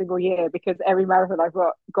every single year, because every marathon I've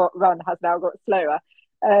got run has now got slower.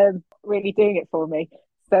 Really doing it for me.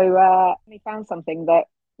 So I found something that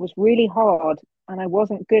was really hard and I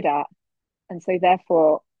wasn't good at, and so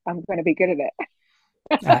therefore I'm going to be good at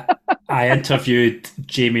it. I interviewed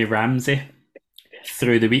Jamie Ramsey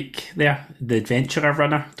through the week there, the adventurer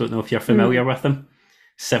runner. Don't know if you're familiar with him.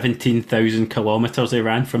 17,000 kilometres he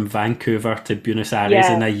ran from Vancouver to Buenos Aires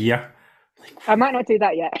in a year. I might not do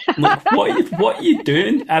that yet. What are you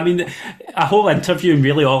doing? I mean, a whole interview, and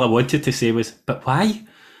really all I wanted to say was, but why?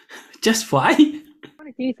 Just why? You want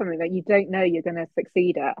to do something that you don't know you're going to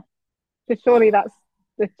succeed at. So surely that's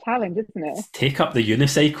the challenge, isn't it? Take up the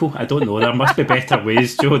unicycle. I don't know. There must be better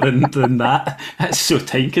ways, Jo, than that. That's so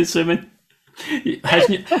time consuming.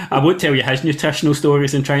 I won't tell you his nutritional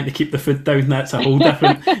stories and trying to keep the food down. That's a whole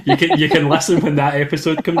different. You can listen when that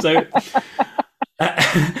episode comes out.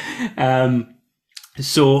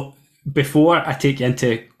 So before I take you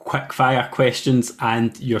into quick fire questions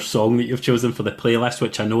and your song that you've chosen for the playlist,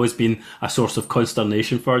 which I know has been a source of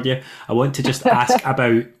consternation for you, I want to just ask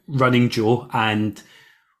about Running Jo and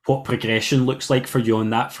what progression looks like for you on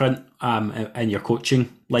that front, in your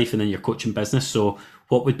coaching life and in your coaching business. So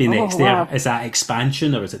what would be Oh, next there? wow. Is that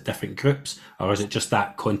expansion, or is it different groups, or is it just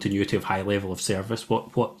that continuity of high level of service?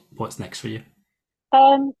 What's next for you?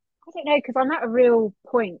 I don't know, because I'm at a real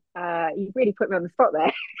point. You really put me on the spot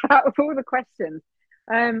there. Out of all the questions,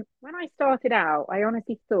 when I started out, I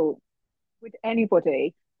honestly thought, would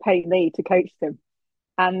anybody pay me to coach them?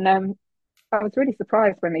 And I was really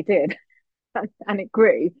surprised when they did, and it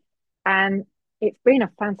grew. And it's been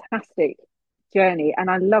a fantastic journey, and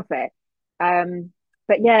I love it. Um,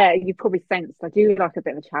 but yeah, you probably sensed I do like a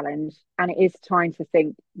bit of a challenge, and it is trying to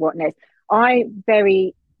think what next. I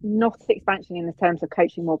very not expansion in the terms of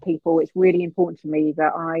coaching more people. It's really important to me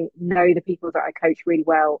that I know the people that I coach really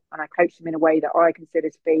well, and I coach them in a way that I consider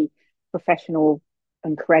to be professional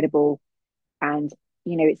and credible, and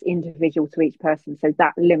it's individual to each person, so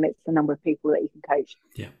that limits the number of people that you can coach.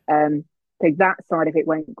 Yeah. So that side of it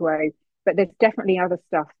won't grow, but there's definitely other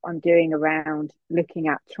stuff I'm doing around looking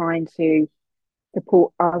at trying to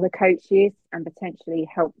support other coaches and potentially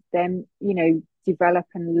help them develop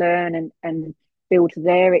and learn and build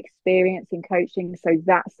their experience in coaching. So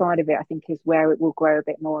that side of it, I think, is where it will grow a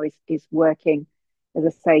bit more, is working, as I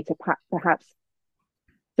say, to perhaps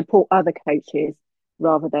support other coaches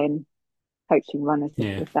rather than coaching runners,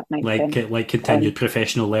 Yeah, if that makes like sense. continued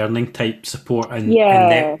professional learning type support and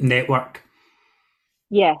Yeah, network.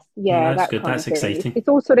 yes, Yeah, yeah, that's that good. kind That's of thing. It's, exciting. it's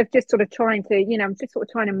all sort of trying to, I'm just sort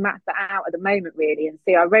of trying to map that out at the moment, really, and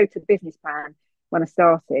see. I wrote a business plan when I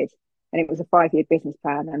started, and it was a 5-year business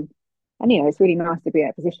plan, and it's really nice to be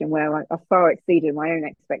at a position where I far exceeded my own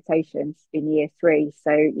expectations in year 3.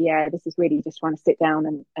 So yeah, this is really just trying to sit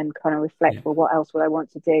down and kind of reflect, Yeah, well, what else would I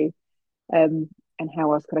want to do, and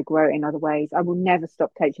how else could I grow it in other ways. I will never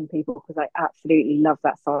stop coaching people because I absolutely love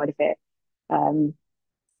that side of it. Um,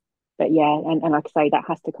 but yeah, and like I say, that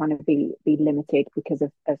has to kind of be limited because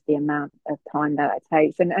of the amount of time that it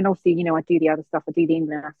takes. And obviously, I do the other stuff. I do the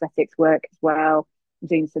England athletics work as well. I'm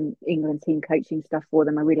doing some England team coaching stuff for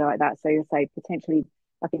them. I really like that. So I say potentially,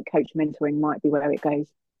 I think coach mentoring might be where it goes.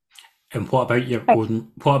 and what about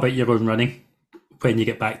your own running when you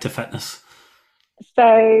get back to fitness?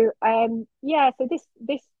 So yeah, so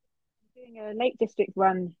this doing a Lake District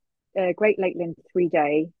run, Great Lakeland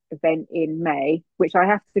 3-day event in May, which I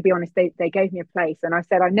have to be honest, they gave me a place, and I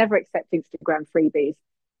said I never accept Instagram freebies,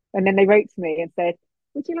 and then they wrote to me and said,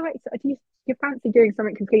 "Would you like? Do you fancy doing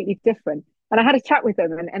something completely different?" And I had a chat with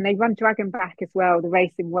them, and they run Dragon Back as well, the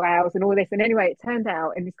race in Wales, and all this. And anyway, it turned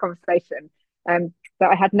out in this conversation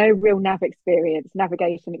that I had no real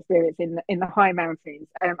navigation experience in the high mountains.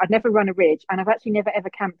 I'd never run a ridge, and I've actually never ever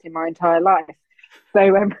camped in my entire life.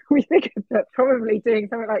 So we figured that probably doing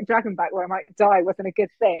something like Dragon Back where I might die wasn't a good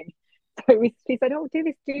thing. So she said, "Oh, do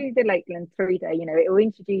the Lakeland 3-day. It will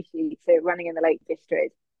introduce you to running in the Lake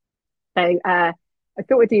District." So I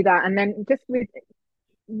thought we'd do that, and then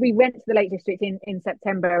we went to the Lake District in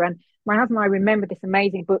September, and my husband and I remembered this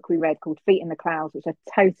amazing book we read called Feet in the Clouds, which I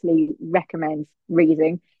totally recommend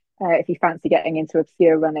reading if you fancy getting into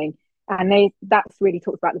obscure running. And that's really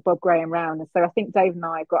talked about the Bob Graham round. And so I think Dave and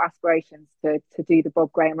I have got aspirations to do the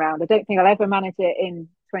Bob Graham round. I don't think I'll ever manage it in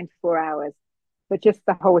 24 hours, but just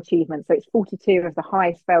the whole achievement. So it's 42 of the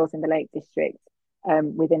highest fells in the Lake District,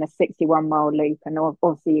 within a 61-mile loop. And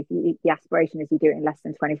obviously, the aspiration is you do it in less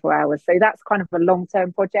than 24 hours. So that's kind of a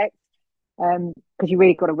long-term project, because you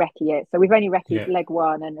really got to recce it. So we've only recce'd Yeah. leg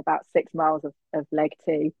 1 and about 6 miles of leg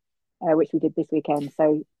 2, which we did this weekend.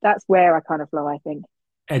 So that's where I kind of lie, I think.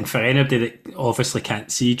 And for anybody that obviously can't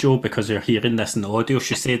see Jo because they're hearing this in the audio,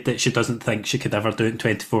 she said that she doesn't think she could ever do it in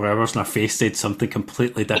 24 hours, and her face said something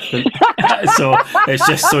completely different. So it's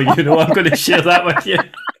just so you know, I'm going to share that with you.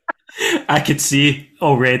 I could see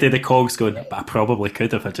already the cogs going, but I probably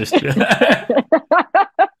could if I just do it.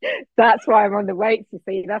 That's why I'm on the weights, you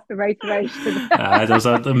see. That's the motivation. There's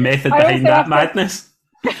a method I behind also that have madness.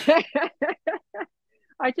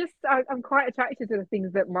 I'm quite attracted to the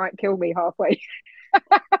things that might kill me halfway.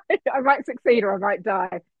 I might succeed or I might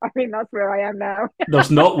die. I mean, that's where I am now. There's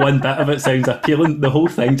not one bit of it sounds appealing. The whole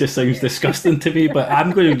thing just sounds disgusting to me, but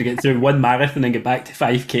I'm going to get through one marathon and get back to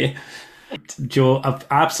 5K. Jo, I've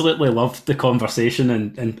absolutely loved the conversation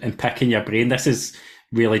and picking your brain. This is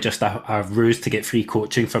really just a ruse to get free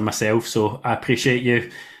coaching for myself, so I appreciate you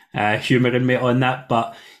humouring me on that,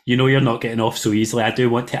 but you're not getting off so easily. I do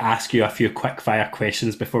want to ask you a few quick fire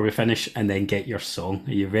questions before we finish and then get your song.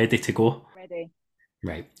 Are you ready to go? Ready.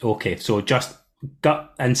 Right, okay, so just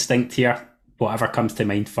gut instinct here, whatever comes to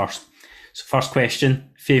mind first. So first question,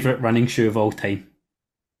 favourite running shoe of all time?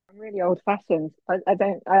 I'm really old fashioned. I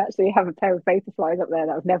actually have a pair of Vaporflies up there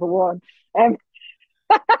that I've never worn. Um,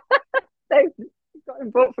 So got them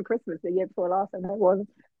bought for Christmas the year before last, and I wasn't.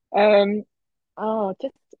 Um, oh,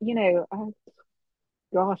 just oh,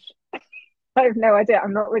 gosh, I have no idea.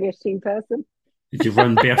 I'm not really a shoe person. Did you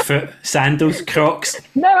run barefoot, sandals, Crocs?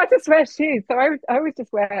 No, I just wear shoes. So I always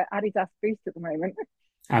just wear Adidas Boost at the moment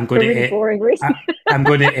I'm for going a really to boring reason. I'm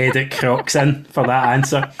going to edit Crocs in for that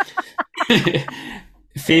answer.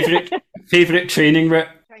 favorite training route?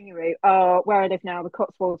 Training route. Oh, where I live now, the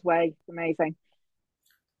Cotswolds Way. It's amazing.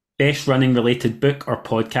 Best running related book or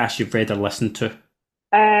podcast you've read or listened to?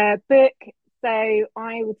 Book. So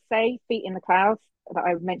I would say Feet in the Clouds that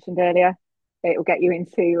I mentioned earlier. It will get you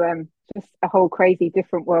into just a whole crazy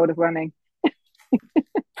different world of running.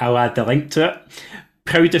 I'll add the link to it.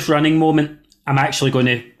 Proudest running moment? I'm actually going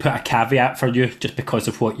to put a caveat for you just because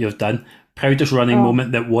of what you've done. Proudest running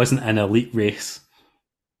moment that wasn't an elite race?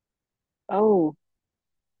 Oh.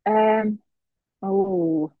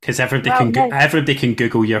 Because everybody can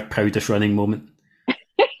Google your proudest running moment.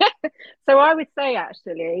 So I would say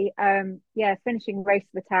actually, finishing Race to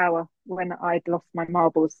the Tower when I'd lost my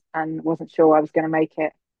marbles and wasn't sure I was going to make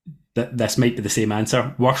it. This might be the same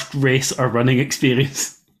answer. Worst race or running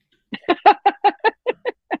experience?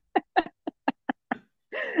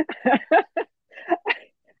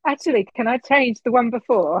 Actually, can I change the one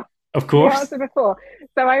before? Of course. The answer before.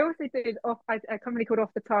 So I also did a company called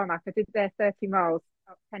Off the Tarmac. I did their 30 miles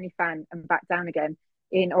up Penny Fan and back down again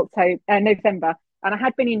in November. And I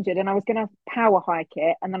had been injured and I was going to power hike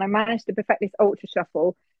it. And then I managed to perfect this ultra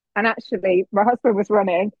shuffle. And actually, my husband was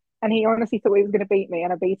running and he honestly thought he was going to beat me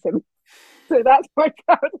and I beat him. So that's my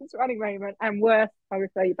proudest running moment. And worse, I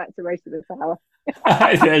refer you back to Race to the Tower.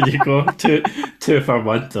 There you go. Two for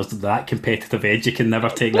one. There's that competitive edge. You can never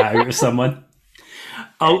take that out of someone.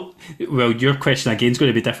 Well, your question again is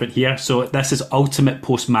going to be different here. So this is ultimate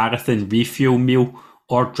post-marathon refuel meal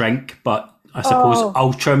or drink, but I suppose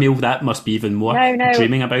ultra meal, that must be even more. No,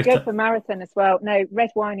 dreaming about go it. for marathon as well. No,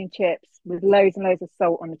 red wine and chips with loads and loads of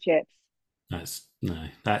salt on the chips.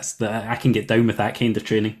 I can get down with that kind of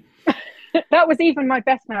training. That was even my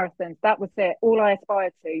best marathons. That was it. All I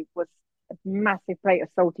aspired to was a massive plate of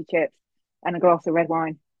salty chips and a glass of red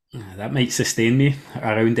wine. That might sustain me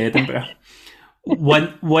around Edinburgh.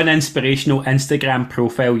 One inspirational Instagram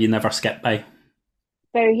profile you never skip by.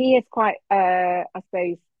 So he is quite, I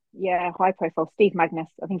suppose, high profile. Steve Magnus.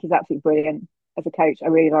 I think he's absolutely brilliant as a coach. I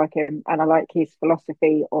really like him, and I like his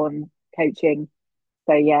philosophy on coaching.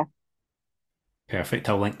 So yeah. Perfect.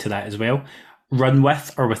 I'll link to that as well. Run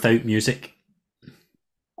with or without music?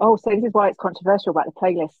 Oh, so this is why it's controversial about the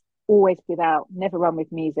playlist. Always without. Never run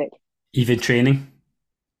with music. Even training?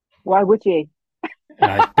 Why would you?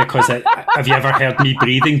 Because have you ever heard me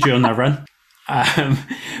breathing during a run?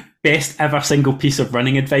 Best ever single piece of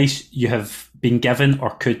running advice you have been given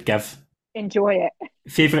or could give? Enjoy it.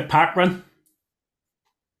 Favourite park run?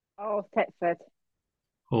 Oh, Thetford.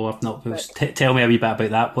 Oh, I've not. Tell me a wee bit about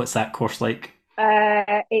that. What's that course like?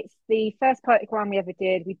 It's the first Celtic run we ever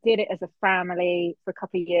did. We did it as a family for a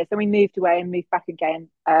couple of years. Then we moved away and moved back again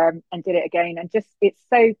and did it again. And just, it's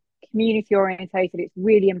so community orientated. It's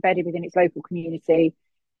really embedded within its local community.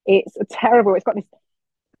 It's terrible. It's got this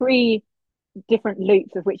 3 different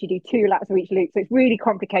loops of which you do 2 laps of each loop. So it's really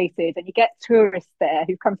complicated. And you get tourists there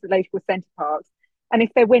who come to the local centre parks. And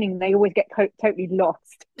if they're winning, they always get totally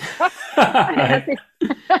lost.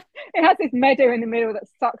 It has this meadow in the middle that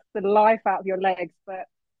sucks the life out of your legs. But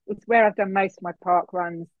it's where I've done most of my park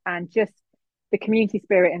runs. And just the community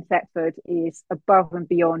spirit in Thetford is above and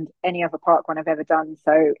beyond any other park run I've ever done.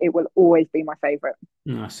 So it will always be my favourite.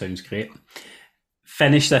 Oh, sounds great.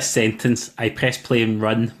 Finish this sentence. I press play and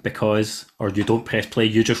run because, or you don't press play,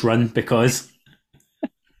 you just run because.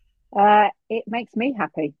 It makes me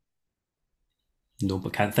happy. No,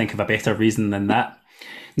 but can't think of a better reason than that.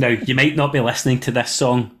 Now, you might not be listening to this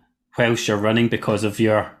song whilst you're running because of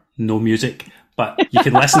your no music, but you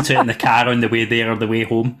can listen to it in the car on the way there or the way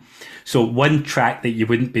home. So one track that you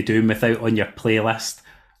wouldn't be doing without on your playlist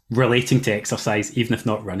relating to exercise, even if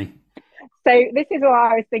not running. So this is what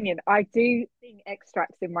I was thinking. I do sing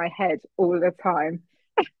extracts in my head all the time.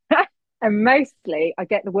 And mostly I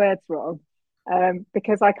get the words wrong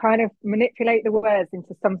because I kind of manipulate the words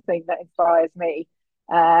into something that inspires me.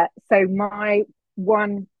 So my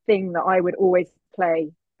one thing that I would always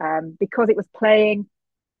play, because it was playing,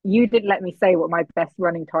 you didn't let me say what my best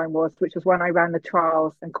running time was, which was when I ran the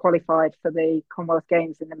trials and qualified for the Commonwealth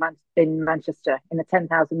Games in Manchester in the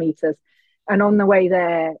 10,000 metres. And on the way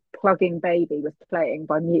there, Plugging Baby was playing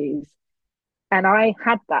by Muse. And I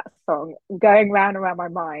had that song going round around my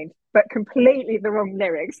mind, but completely the wrong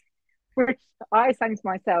lyrics, which I sang to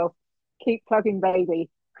myself, keep plugging baby,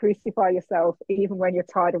 crucify yourself even when you're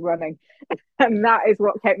tired of running. And that is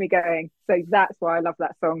what kept me going. So that's why I love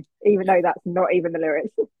that song, even though that's not even the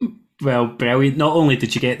lyrics. Well, brilliant. Not only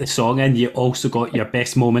did you get the song in, you also got your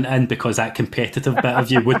best moment in, because that competitive bit of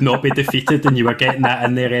you would not be defeated, and you were getting that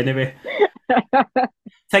in there anyway.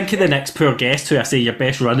 Think of the next poor guest who I say your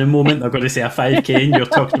best running moment, they're going to say a 5k and you're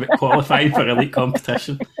talking about qualifying for elite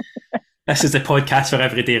competition. This is the podcast for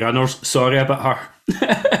everyday runners. Sorry about her.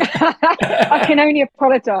 I can only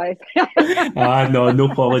apologise. No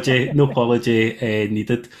apology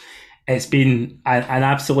needed. It's been an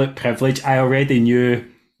absolute privilege. I already knew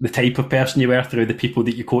the type of person you were through the people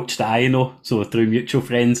that you coached that I know, so through mutual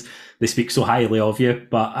friends. They speak so highly of you,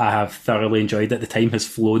 but I have thoroughly enjoyed it. The time has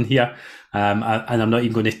flown here, and I'm not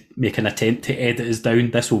even going to make an attempt to edit us down.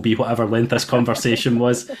 This will be whatever length this conversation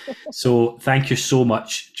was. So thank you so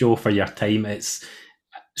much, Jo, for your time. It's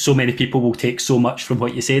so many people will take so much from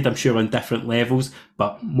what you said, I'm sure on different levels,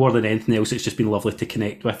 but more than anything else, it's just been lovely to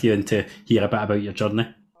connect with you and to hear a bit about your journey.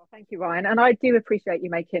 Thank you, Ryan. And I do appreciate you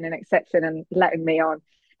making an exception and letting me on.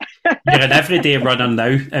 You're an everyday runner now.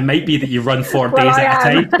 It might be that you run 4 days at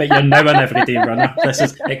a time, but you're now an everyday runner.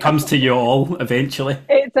 It comes to you all eventually.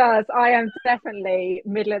 It does. I am definitely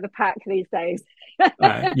middle of the pack these days.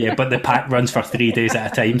 Yeah, but the pack runs for 3 days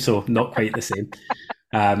at a time, so not quite the same.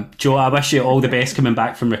 Jo, I wish you all the best coming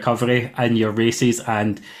back from recovery and your races,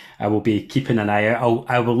 and I will be keeping an eye out.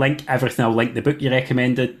 I will link everything. I'll link the book you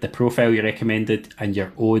recommended, the profile you recommended, and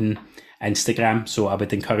your own Instagram. So I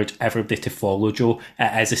would encourage everybody to follow Jo.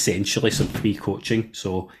 It is essentially some free coaching,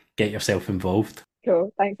 so get yourself involved.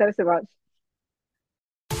 Cool. Thanks ever so much.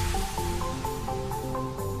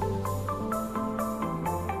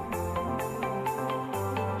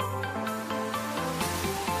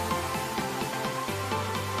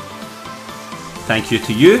 Thank you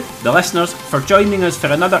to you, the listeners, for joining us for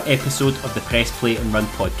another episode of the Press Play and Run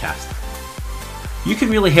podcast. You can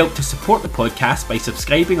really help to support the podcast by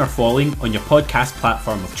subscribing or following on your podcast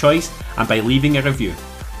platform of choice and by leaving a review.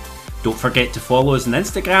 Don't forget to follow us on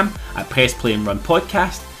Instagram at Press Play and Run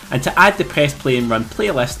Podcast and to add the Press Play and Run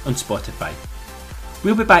playlist on Spotify.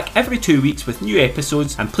 We'll be back every 2 weeks with new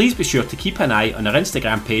episodes, and please be sure to keep an eye on our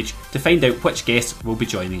Instagram page to find out which guests will be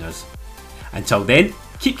joining us. Until then,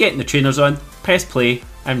 keep getting the trainers on, press play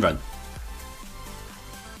and run.